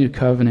of the new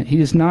covenant. He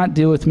does not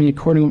deal with me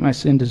according to what my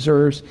sin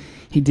deserves.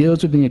 He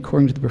deals with me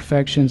according to the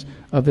perfections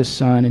of his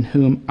Son, in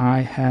whom I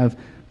have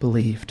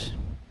believed.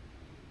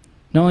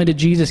 Not only did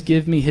Jesus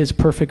give me his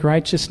perfect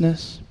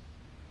righteousness,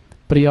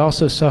 but he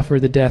also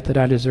suffered the death that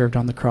I deserved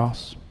on the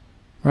cross.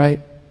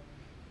 Right?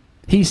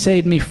 He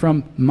saved me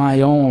from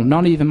my own,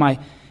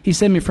 he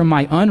saved me from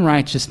my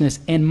unrighteousness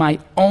and my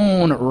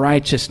own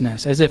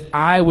righteousness, as if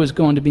I was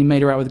going to be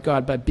made right with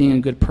God by being a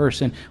good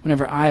person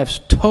whenever I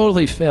have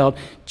totally failed.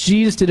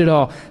 Jesus did it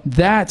all.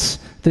 That's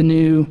the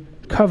new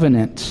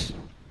covenant.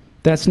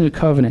 That's the new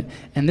covenant.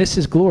 And this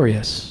is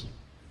glorious.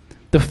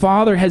 The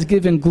Father has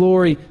given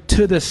glory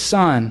to the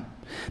Son.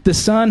 The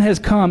Son has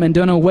come and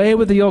done away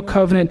with the old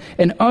covenant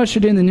and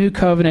ushered in the new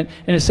covenant.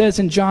 And it says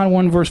in John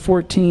 1 verse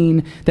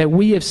 14 that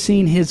we have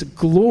seen his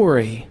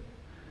glory.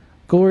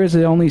 Glory is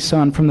the only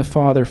Son from the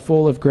Father,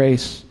 full of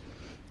grace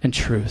and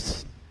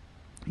truth.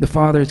 The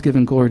Father has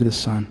given glory to the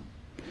Son.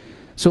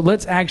 So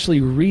let's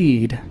actually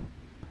read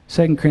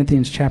 2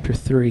 Corinthians chapter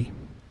 3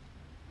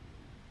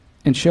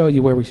 and show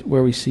you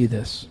where we see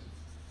this.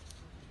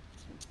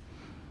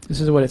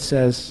 This is what it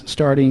says,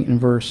 starting in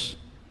verse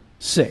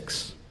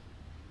 6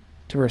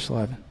 to verse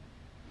 11.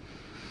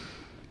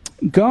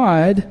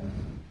 God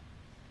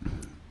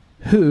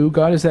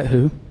is that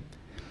who,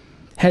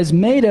 has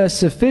made us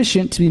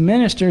sufficient to be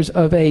ministers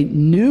of a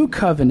new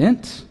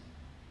covenant,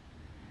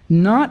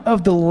 not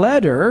of the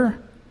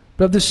letter,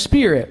 but of the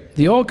Spirit.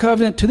 The old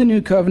covenant to the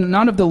new covenant,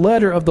 not of the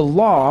letter of the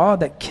law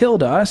that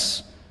killed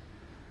us.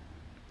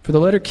 For the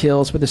letter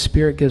kills, but the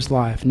Spirit gives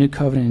life. New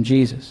covenant in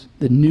Jesus.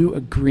 The new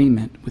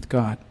agreement with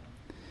God.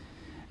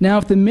 Now,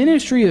 if the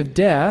ministry of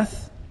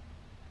death,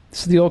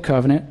 this is the old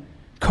covenant,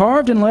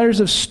 carved in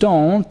letters of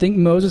stone, think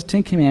Moses'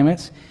 10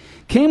 Commandments,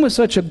 came with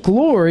such a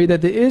glory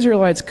that the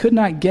Israelites could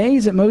not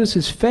gaze at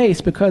Moses'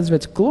 face because of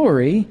its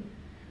glory,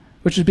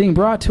 which was being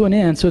brought to an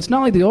end. So it's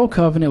not like the old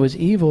covenant was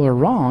evil or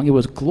wrong. It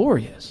was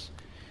glorious.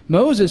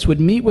 Moses would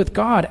meet with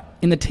God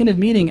in the tent of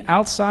meeting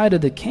outside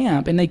of the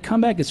camp, and they'd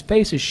come back, his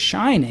face is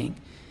shining.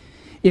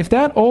 If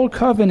that old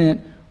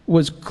covenant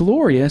was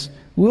glorious,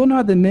 will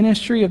not the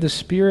ministry of the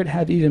Spirit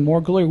have even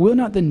more glory? Will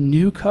not the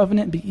new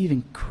covenant be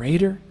even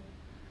greater?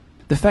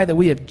 The fact that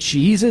we have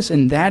Jesus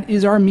and that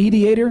is our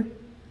mediator?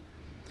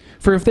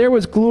 For if there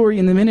was glory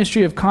in the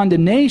ministry of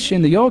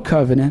condemnation, the old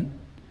covenant,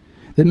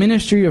 the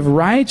ministry of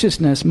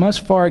righteousness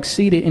must far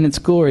exceed it in its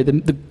glory.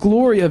 The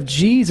glory of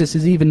Jesus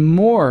is even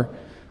more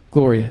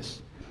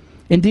glorious.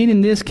 Indeed,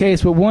 in this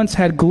case, what once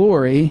had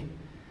glory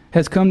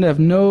has come to have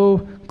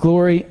no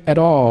glory at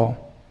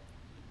all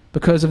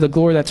because of the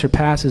glory that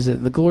surpasses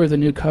it, the glory of the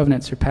new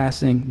covenant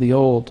surpassing the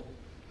old.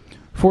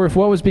 For if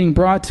what was being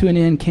brought to an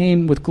end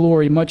came with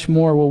glory, much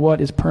more will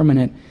what is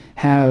permanent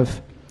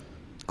have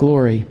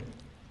glory.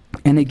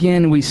 And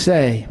again we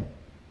say,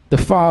 the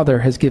Father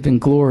has given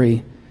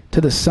glory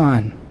to the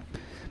Son,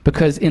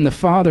 because in the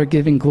Father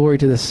giving glory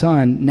to the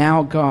Son,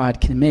 now God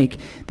can make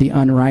the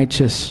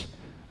unrighteous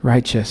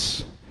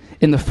righteous.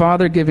 In the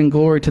Father giving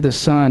glory to the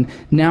Son,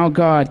 now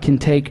God can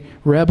take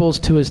rebels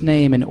to his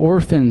name and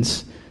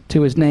orphans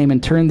to his name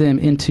and turn them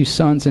into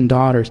sons and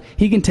daughters.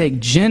 He can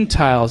take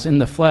Gentiles in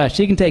the flesh.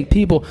 He can take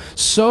people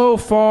so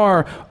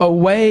far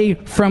away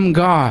from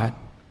God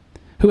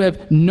who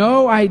have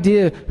no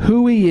idea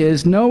who he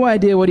is, no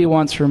idea what he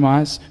wants from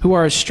us, who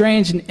are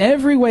estranged in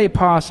every way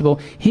possible.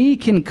 He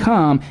can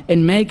come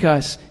and make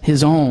us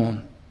his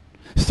own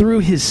through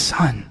his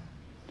Son.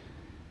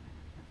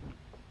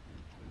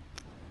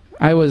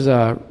 I was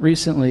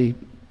recently,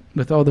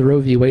 with all the Roe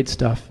v. Wade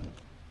stuff,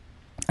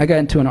 I got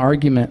into an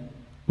argument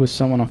with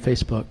someone on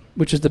Facebook,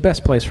 which is the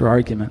best place for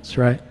arguments,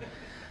 right?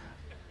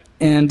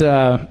 And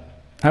I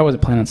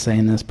wasn't planning on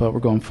saying this, but we're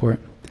going for it.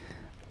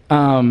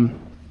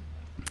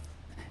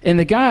 And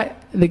the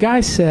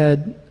guy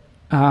said,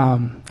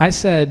 I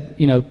said,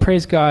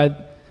 praise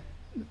God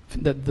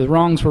that the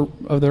wrongs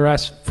of the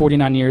last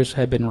 49 years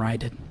have been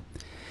righted.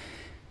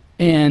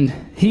 And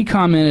he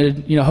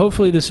commented,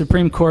 hopefully the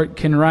Supreme Court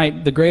can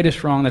right the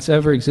greatest wrong that's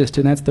ever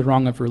existed, and that's the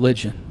wrong of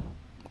religion.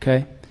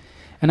 Okay?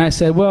 And I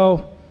said,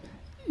 well,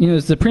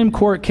 the Supreme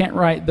Court can't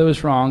right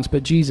those wrongs,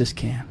 but Jesus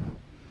can.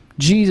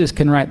 Jesus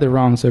can right the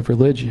wrongs of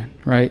religion,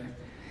 right?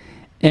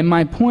 And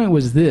my point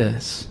was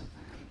this,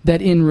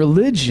 that in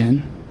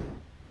religion,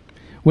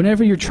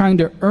 whenever you're trying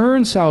to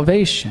earn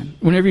salvation,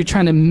 whenever you're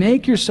trying to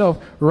make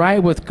yourself right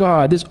with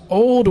God, this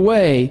old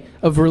way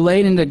of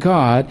relating to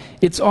God,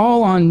 it's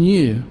all on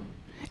you.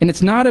 And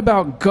it's not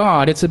about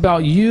God, it's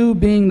about you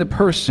being the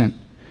person.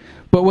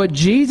 But what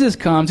Jesus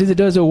comes is it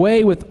does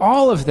away with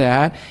all of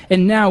that,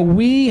 and now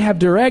we have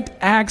direct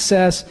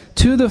access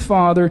to the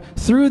Father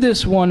through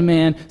this one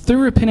man,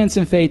 through repentance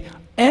and faith.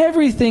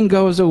 Everything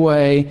goes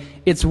away.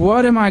 It's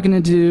what am I going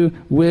to do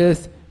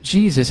with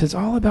Jesus? It's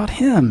all about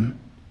him.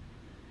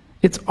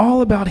 It's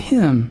all about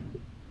him.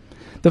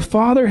 The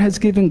Father has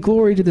given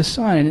glory to the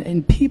Son,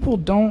 and people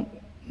don't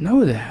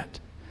know that.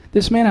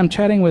 This man I'm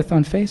chatting with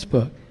on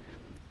Facebook,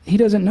 he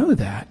doesn't know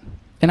that.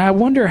 And I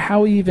wonder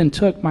how he even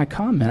took my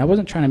comment. I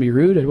wasn't trying to be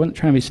rude. I wasn't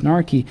trying to be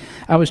snarky.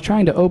 I was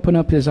trying to open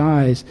up his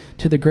eyes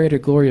to the greater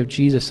glory of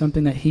Jesus,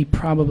 something that he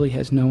probably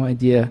has no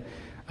idea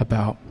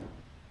about.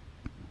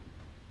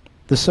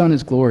 The Son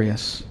is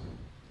glorious.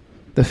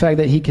 The fact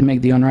that he can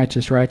make the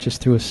unrighteous righteous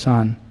through his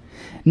Son.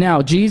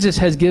 Now, Jesus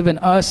has given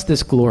us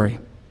this glory.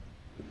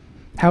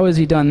 How has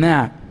he done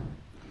that?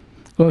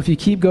 Well, if you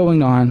keep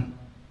going on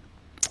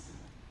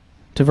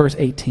to verse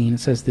 18, it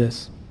says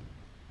this.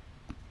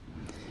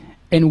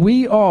 And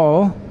we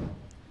all,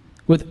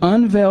 with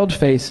unveiled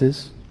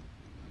faces,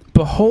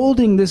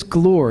 beholding this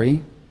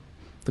glory,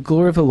 the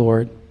glory of the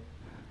Lord,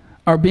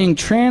 are being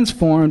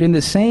transformed in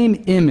the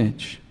same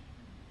image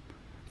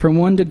from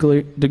one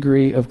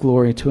degree of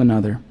glory to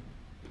another.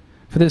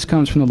 For this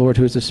comes from the Lord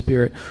who is the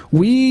Spirit.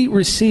 We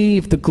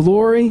receive the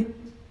glory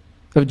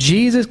of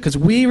Jesus because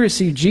we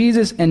receive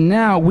Jesus, and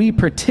now we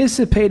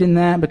participate in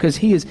that because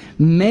he is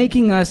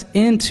making us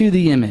into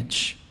the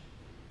image.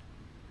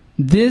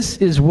 This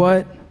is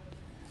what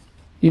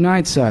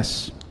unites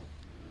us.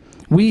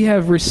 We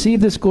have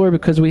received this glory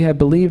because we have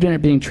believed in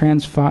it, being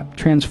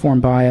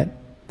transformed by it.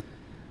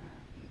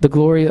 The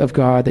glory of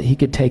God that he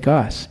could take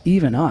us,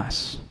 even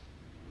us,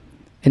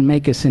 and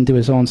make us into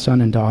his own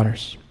son and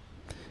daughters.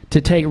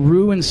 To take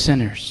ruined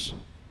sinners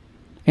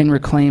and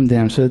reclaim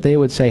them so that they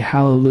would say,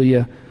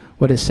 hallelujah,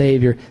 what a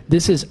Savior.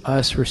 This is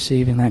us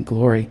receiving that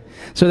glory.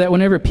 So that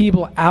whenever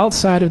people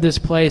outside of this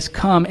place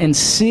come and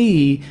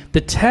see the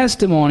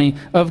testimony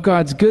of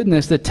God's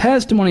goodness, the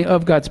testimony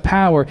of God's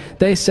power,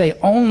 they say,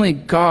 only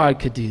God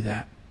could do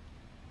that.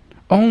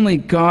 Only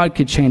God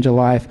could change a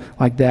life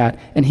like that,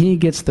 and he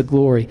gets the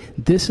glory.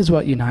 This is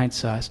what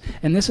unites us.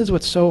 And this is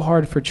what's so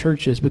hard for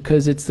churches,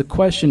 because it's the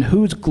question,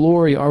 whose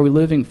glory are we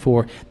living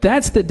for?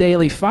 That's the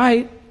daily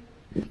fight.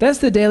 That's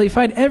the daily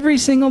fight every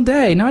single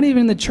day, not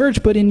even in the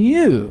church, but in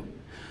you.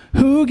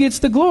 Who gets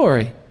the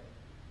glory?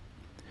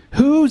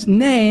 Whose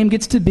name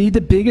gets to be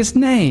the biggest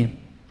name?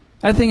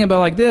 I think about it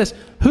like this.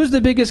 Who's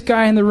the biggest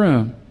guy in the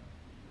room?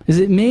 Is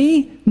it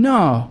me?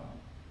 No.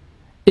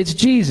 It's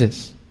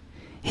Jesus.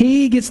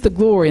 He gets the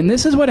glory. And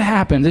this is what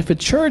happens. If a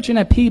church and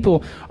a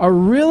people are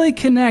really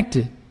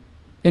connected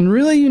and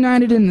really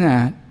united in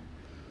that,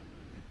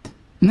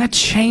 and that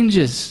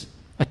changes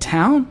a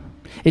town,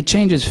 it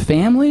changes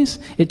families,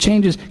 it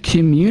changes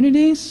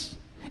communities,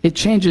 it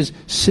changes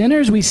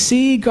sinners. We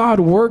see God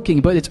working,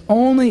 but it's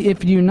only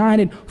if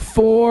united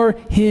for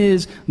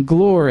his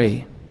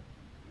glory.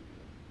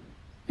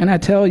 And I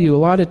tell you, a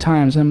lot of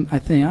times I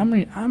think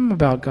I'm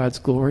about God's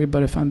glory,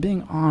 but if I'm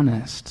being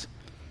honest,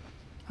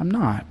 I'm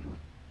not.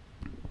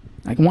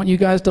 I want you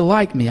guys to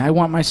like me. I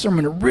want my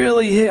sermon to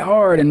really hit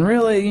hard and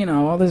really,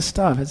 all this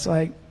stuff. It's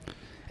like,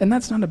 and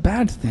that's not a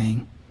bad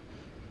thing.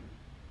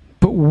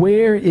 But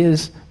where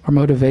is our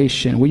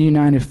motivation? We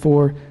united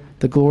for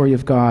the glory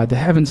of God. The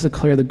heavens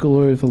declare the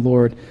glory of the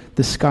Lord.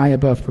 The sky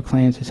above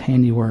proclaims his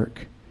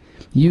handiwork.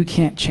 You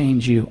can't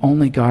change you.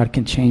 Only God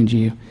can change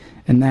you.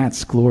 And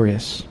that's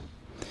glorious.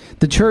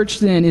 The church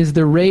then is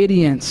the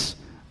radiance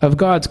of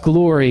God's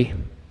glory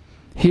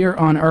here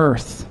on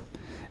earth.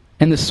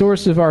 And the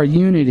source of our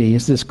unity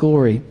is this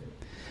glory.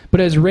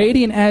 But as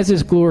radiant as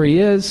this glory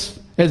is,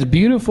 as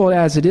beautiful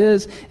as it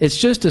is, it's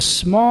just a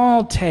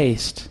small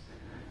taste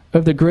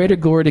of the greater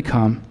glory to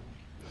come.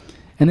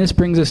 And this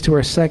brings us to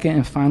our second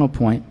and final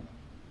point.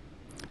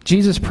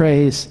 Jesus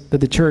prays that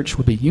the church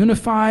would be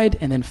unified,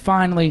 and then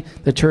finally,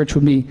 the church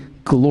would be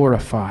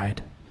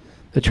glorified.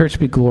 The church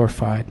would be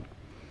glorified.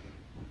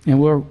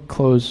 And we'll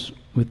close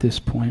with this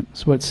point.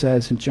 That's what it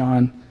says in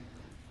John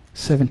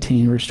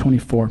 17, verse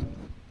 24.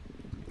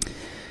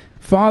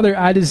 Father,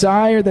 I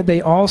desire that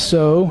they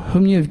also,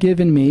 whom you have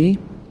given me,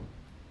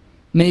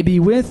 may be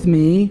with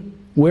me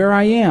where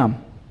I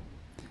am,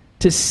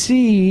 to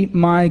see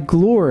my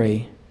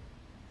glory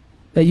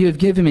that you have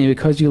given me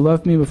because you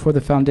loved me before the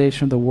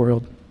foundation of the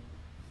world.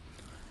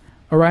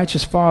 O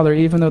righteous Father,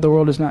 even though the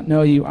world does not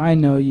know you, I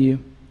know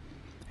you,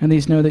 and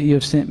these know that you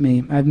have sent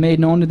me. I have made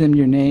known to them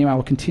your name. I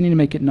will continue to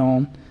make it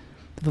known,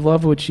 that the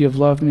love which you have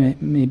loved me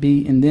may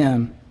be in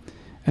them,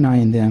 and I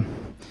in them.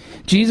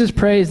 Jesus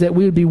prays that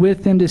we would be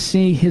with them to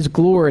see his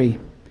glory,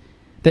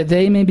 that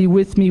they may be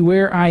with me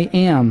where I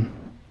am.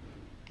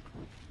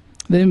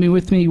 They may be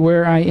with me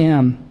where I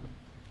am.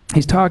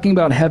 He's talking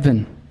about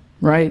heaven,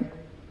 right?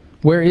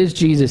 Where is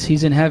Jesus?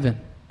 He's in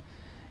heaven.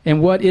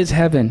 And what is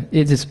heaven?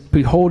 It is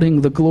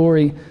beholding the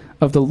glory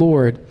of the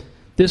Lord.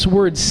 This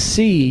word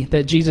see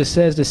that Jesus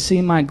says, to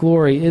see my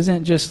glory,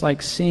 isn't just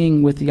like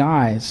seeing with the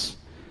eyes.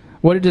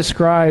 What it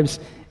describes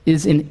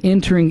is an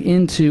entering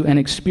into an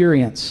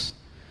experience.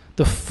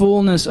 The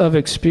fullness of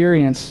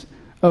experience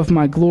of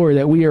my glory,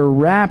 that we are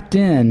wrapped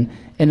in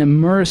and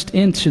immersed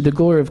into the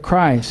glory of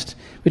Christ.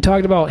 We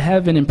talked about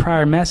heaven in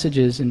prior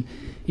messages, and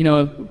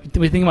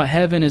we think about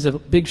heaven as a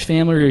big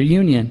family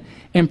reunion,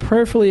 and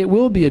prayerfully it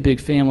will be a big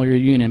family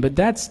reunion, but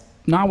that's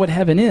not what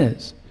heaven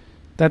is.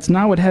 That's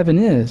not what heaven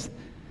is.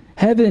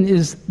 Heaven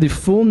is the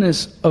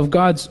fullness of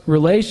God's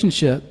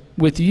relationship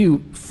with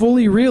you,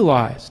 fully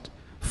realized,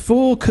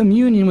 full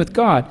communion with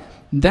God.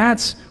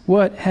 That's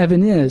what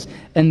heaven is.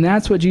 And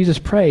that's what Jesus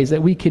prays,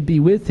 that we could be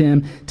with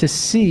him to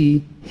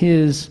see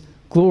his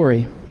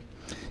glory.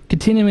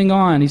 Continuing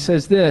on, he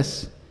says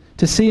this,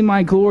 to see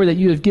my glory that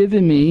you have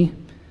given me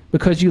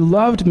because you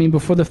loved me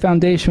before the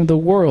foundation of the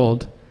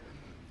world.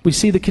 We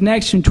see the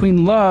connection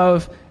between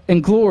love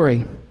and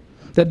glory.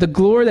 That the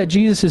glory that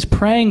Jesus is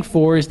praying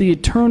for is the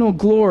eternal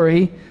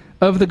glory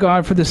of the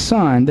God for the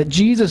Son. That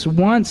Jesus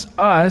wants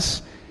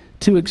us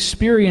to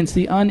experience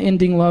the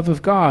unending love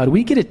of God.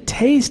 We get a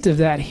taste of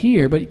that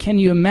here, but can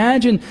you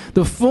imagine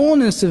the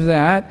fullness of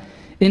that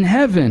in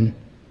heaven?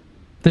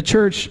 The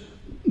church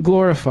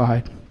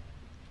glorified.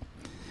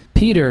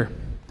 Peter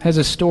has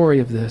a story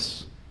of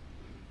this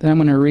that I'm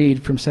going to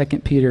read from 2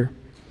 Peter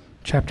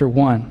chapter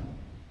 1.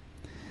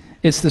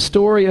 It's the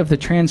story of the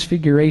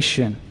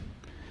transfiguration,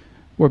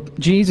 where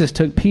Jesus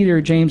took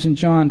Peter, James, and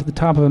John to the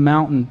top of a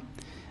mountain,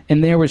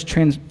 and there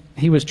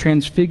he was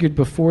transfigured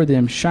before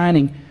them,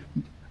 shining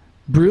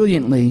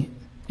brilliantly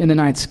in the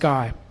night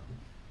sky.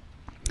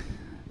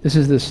 This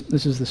is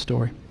the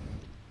story.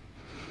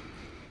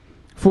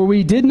 For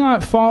we did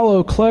not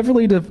follow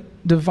cleverly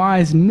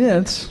devised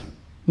myths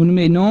when we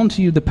made known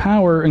to you the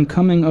power and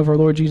coming of our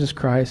Lord Jesus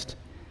Christ,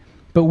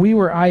 but we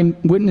were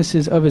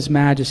eyewitnesses of his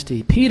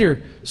majesty.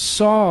 Peter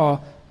saw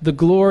the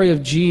glory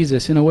of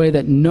Jesus in a way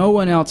that no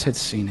one else had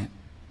seen it.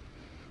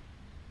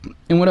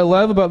 And what I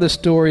love about this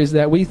story is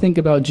that we think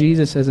about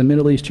Jesus as a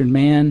Middle Eastern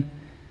man.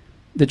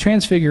 The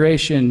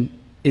transfiguration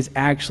is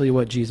actually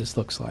what Jesus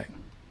looks like.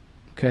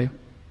 Okay?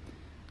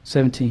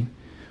 17.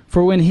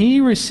 For when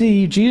Jesus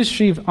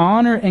received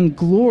honor and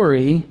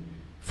glory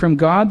from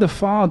God the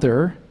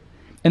Father,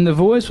 and the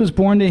voice was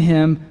borne to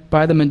him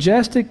by the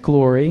majestic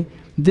glory,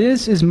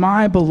 this is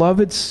my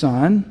beloved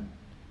Son,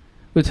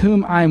 with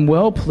whom I am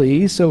well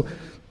pleased. So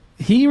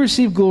he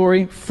received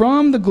glory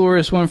from the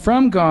glorious one,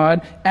 from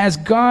God, as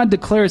God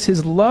declares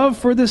his love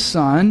for the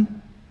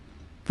Son.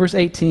 Verse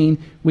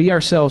 18, we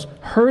ourselves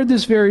heard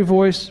this very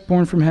voice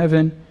born from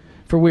heaven,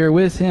 for we are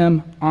with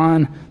him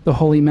on the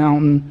holy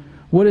mountain.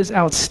 What is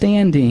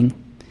outstanding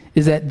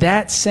is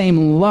that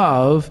same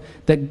love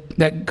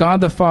that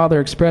God the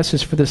Father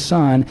expresses for the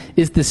Son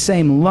is the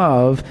same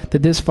love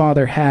that this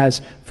Father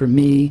has for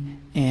me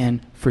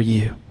and for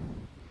you.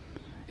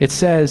 It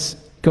says,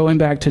 going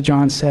back to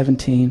John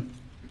 17,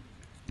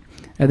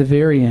 at the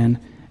very end,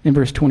 in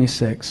verse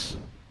 26,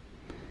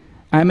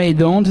 I made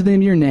known to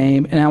them your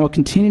name, and I will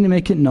continue to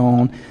make it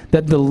known,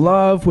 that the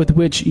love with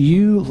which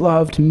you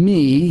loved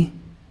me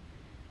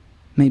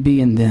may be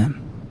in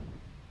them.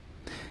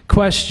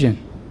 Question.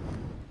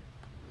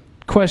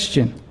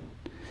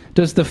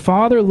 Does the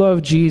Father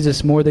love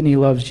Jesus more than he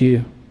loves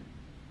you?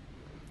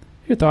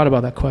 You thought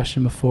about that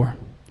question before?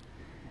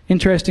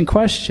 Interesting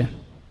question.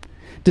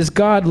 Does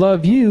God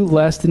love you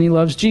less than he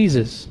loves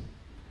Jesus?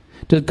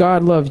 Does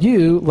God love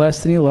you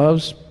less than he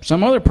loves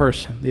some other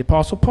person, the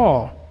Apostle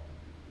Paul?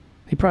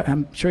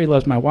 I'm sure he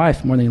loves my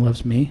wife more than he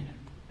loves me.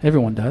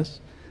 Everyone does,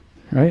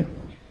 right?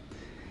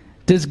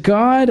 Does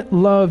God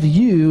love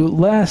you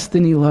less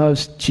than he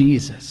loves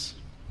Jesus?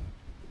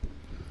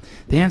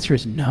 The answer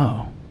is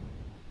no.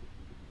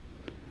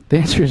 The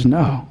answer is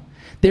no.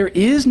 There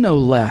is no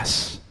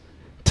less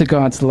to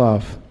God's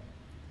love.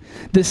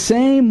 The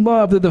same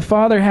love that the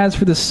Father has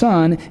for the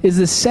Son is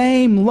the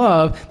same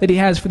love that he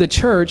has for the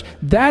church.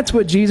 That's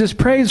what Jesus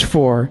prays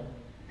for.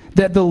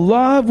 That the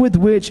love with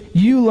which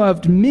you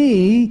loved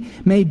me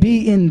may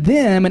be in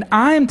them. And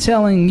I'm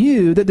telling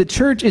you that the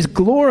church is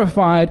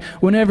glorified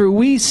whenever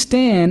we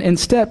stand and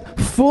step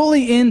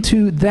fully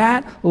into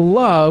that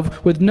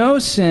love with no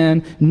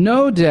sin,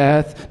 no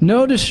death,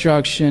 no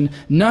destruction,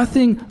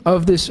 nothing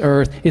of this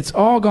earth. It's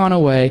all gone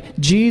away.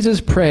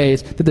 Jesus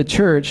prays that the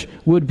church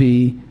would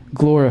be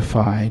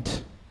glorified.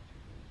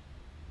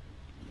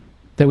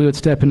 That we would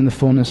step into the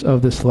fullness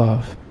of this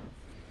love.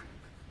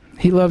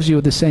 He loves you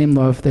with the same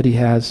love that he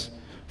has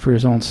for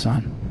his own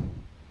Son.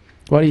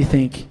 Why do you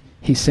think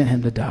he sent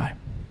him to die?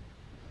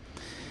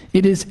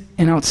 It is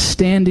an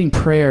outstanding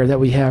prayer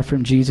that we have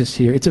from Jesus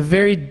here. It's a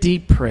very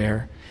deep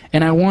prayer.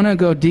 And I want to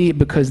go deep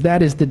because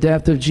that is the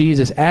depth of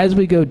Jesus. As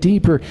we go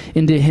deeper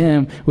into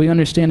him, we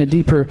understand a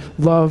deeper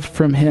love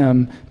from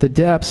him, the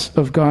depths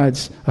of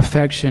God's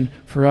affection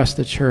for us,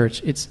 the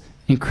church. It's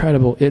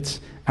incredible. It's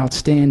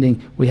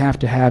outstanding. We have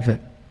to have it.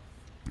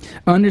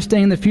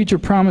 Understanding the future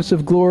promise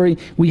of glory,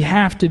 we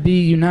have to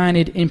be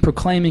united in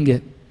proclaiming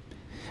it.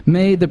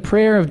 May the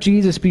prayer of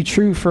Jesus be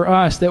true for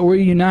us, that we're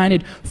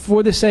united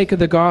for the sake of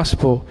the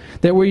gospel,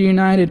 that we're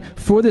united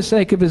for the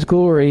sake of his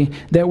glory,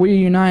 that we're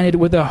united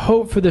with a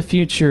hope for the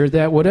future,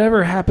 that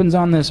whatever happens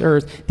on this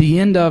earth, the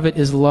end of it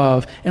is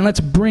love. And let's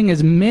bring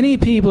as many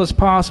people as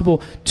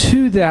possible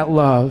to that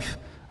love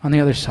on the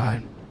other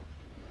side.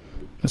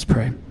 Let's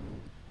pray.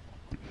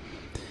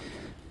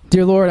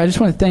 Dear Lord, I just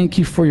want to thank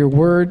you for your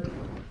word.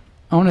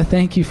 I want to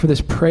thank you for this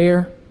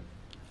prayer.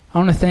 I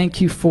want to thank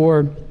you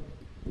for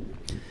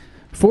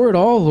it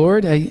all,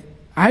 Lord.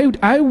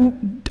 I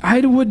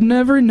would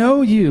never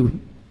know you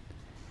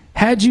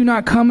had you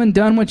not come and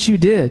done what you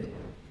did.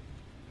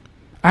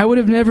 I would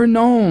have never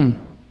known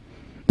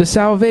the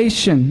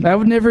salvation. I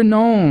would never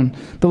known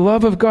the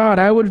love of God.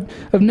 I would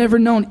have never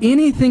known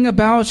anything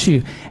about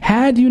you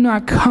had you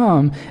not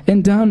come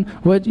and done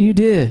what you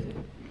did.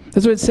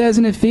 That's what it says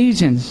in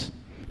Ephesians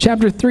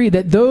chapter 3,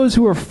 that those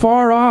who are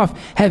far off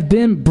have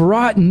been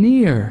brought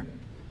near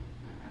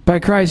by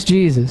Christ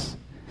Jesus.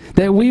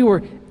 That we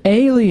were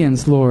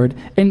aliens, Lord,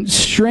 and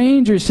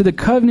strangers to the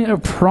covenant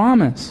of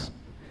promise.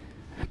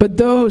 But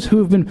those who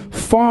have been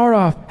far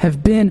off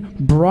have been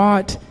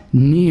brought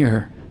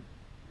near.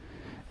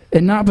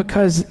 And not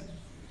because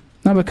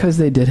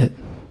they did it,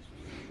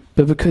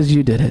 but because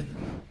you did it.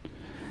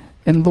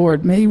 And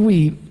Lord, may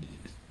we,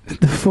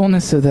 the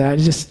fullness of that,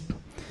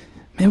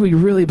 may we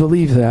really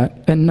believe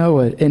that and know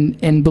it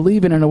and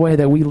believe it in a way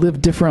that we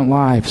live different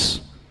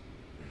lives.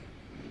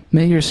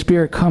 May your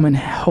Spirit come and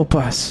help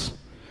us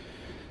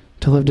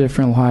to live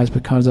different lives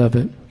because of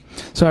it.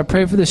 So I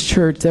pray for this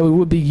church that we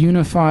would be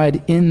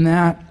unified in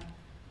that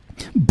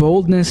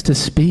boldness to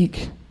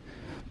speak,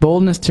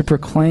 boldness to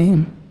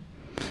proclaim,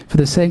 for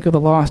the sake of the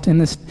lost in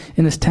this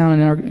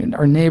town and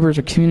our neighbors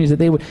or communities, that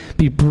they would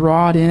be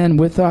brought in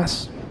with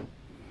us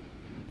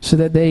so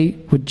that they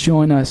would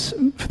join us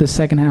for the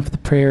second half of the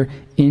prayer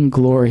in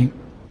glory.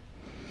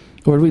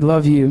 Lord, we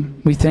love you.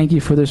 We thank you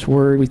for this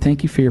word. We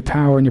thank you for your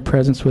power and your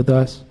presence with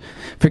us.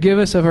 Forgive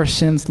us of our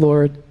sins,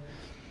 Lord.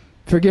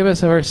 Forgive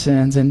us of our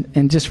sins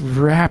and just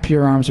wrap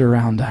your arms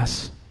around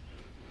us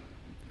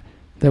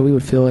that we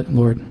would feel it,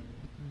 Lord.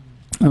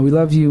 We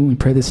love you. We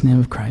pray this in the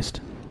name of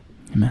Christ.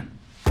 Amen.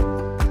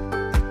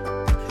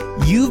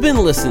 You've been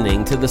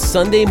listening to the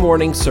Sunday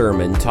morning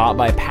sermon taught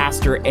by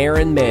Pastor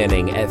Aaron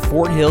Manning at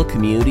Fort Hill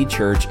Community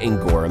Church in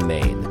Gorham,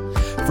 Maine.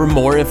 For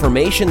more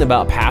information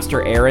about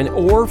Pastor Aaron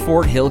or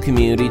Fort Hill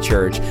Community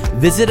Church,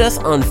 visit us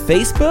on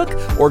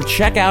Facebook or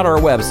check out our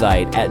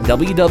website at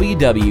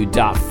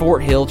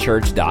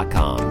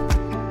www.forthillchurch.com.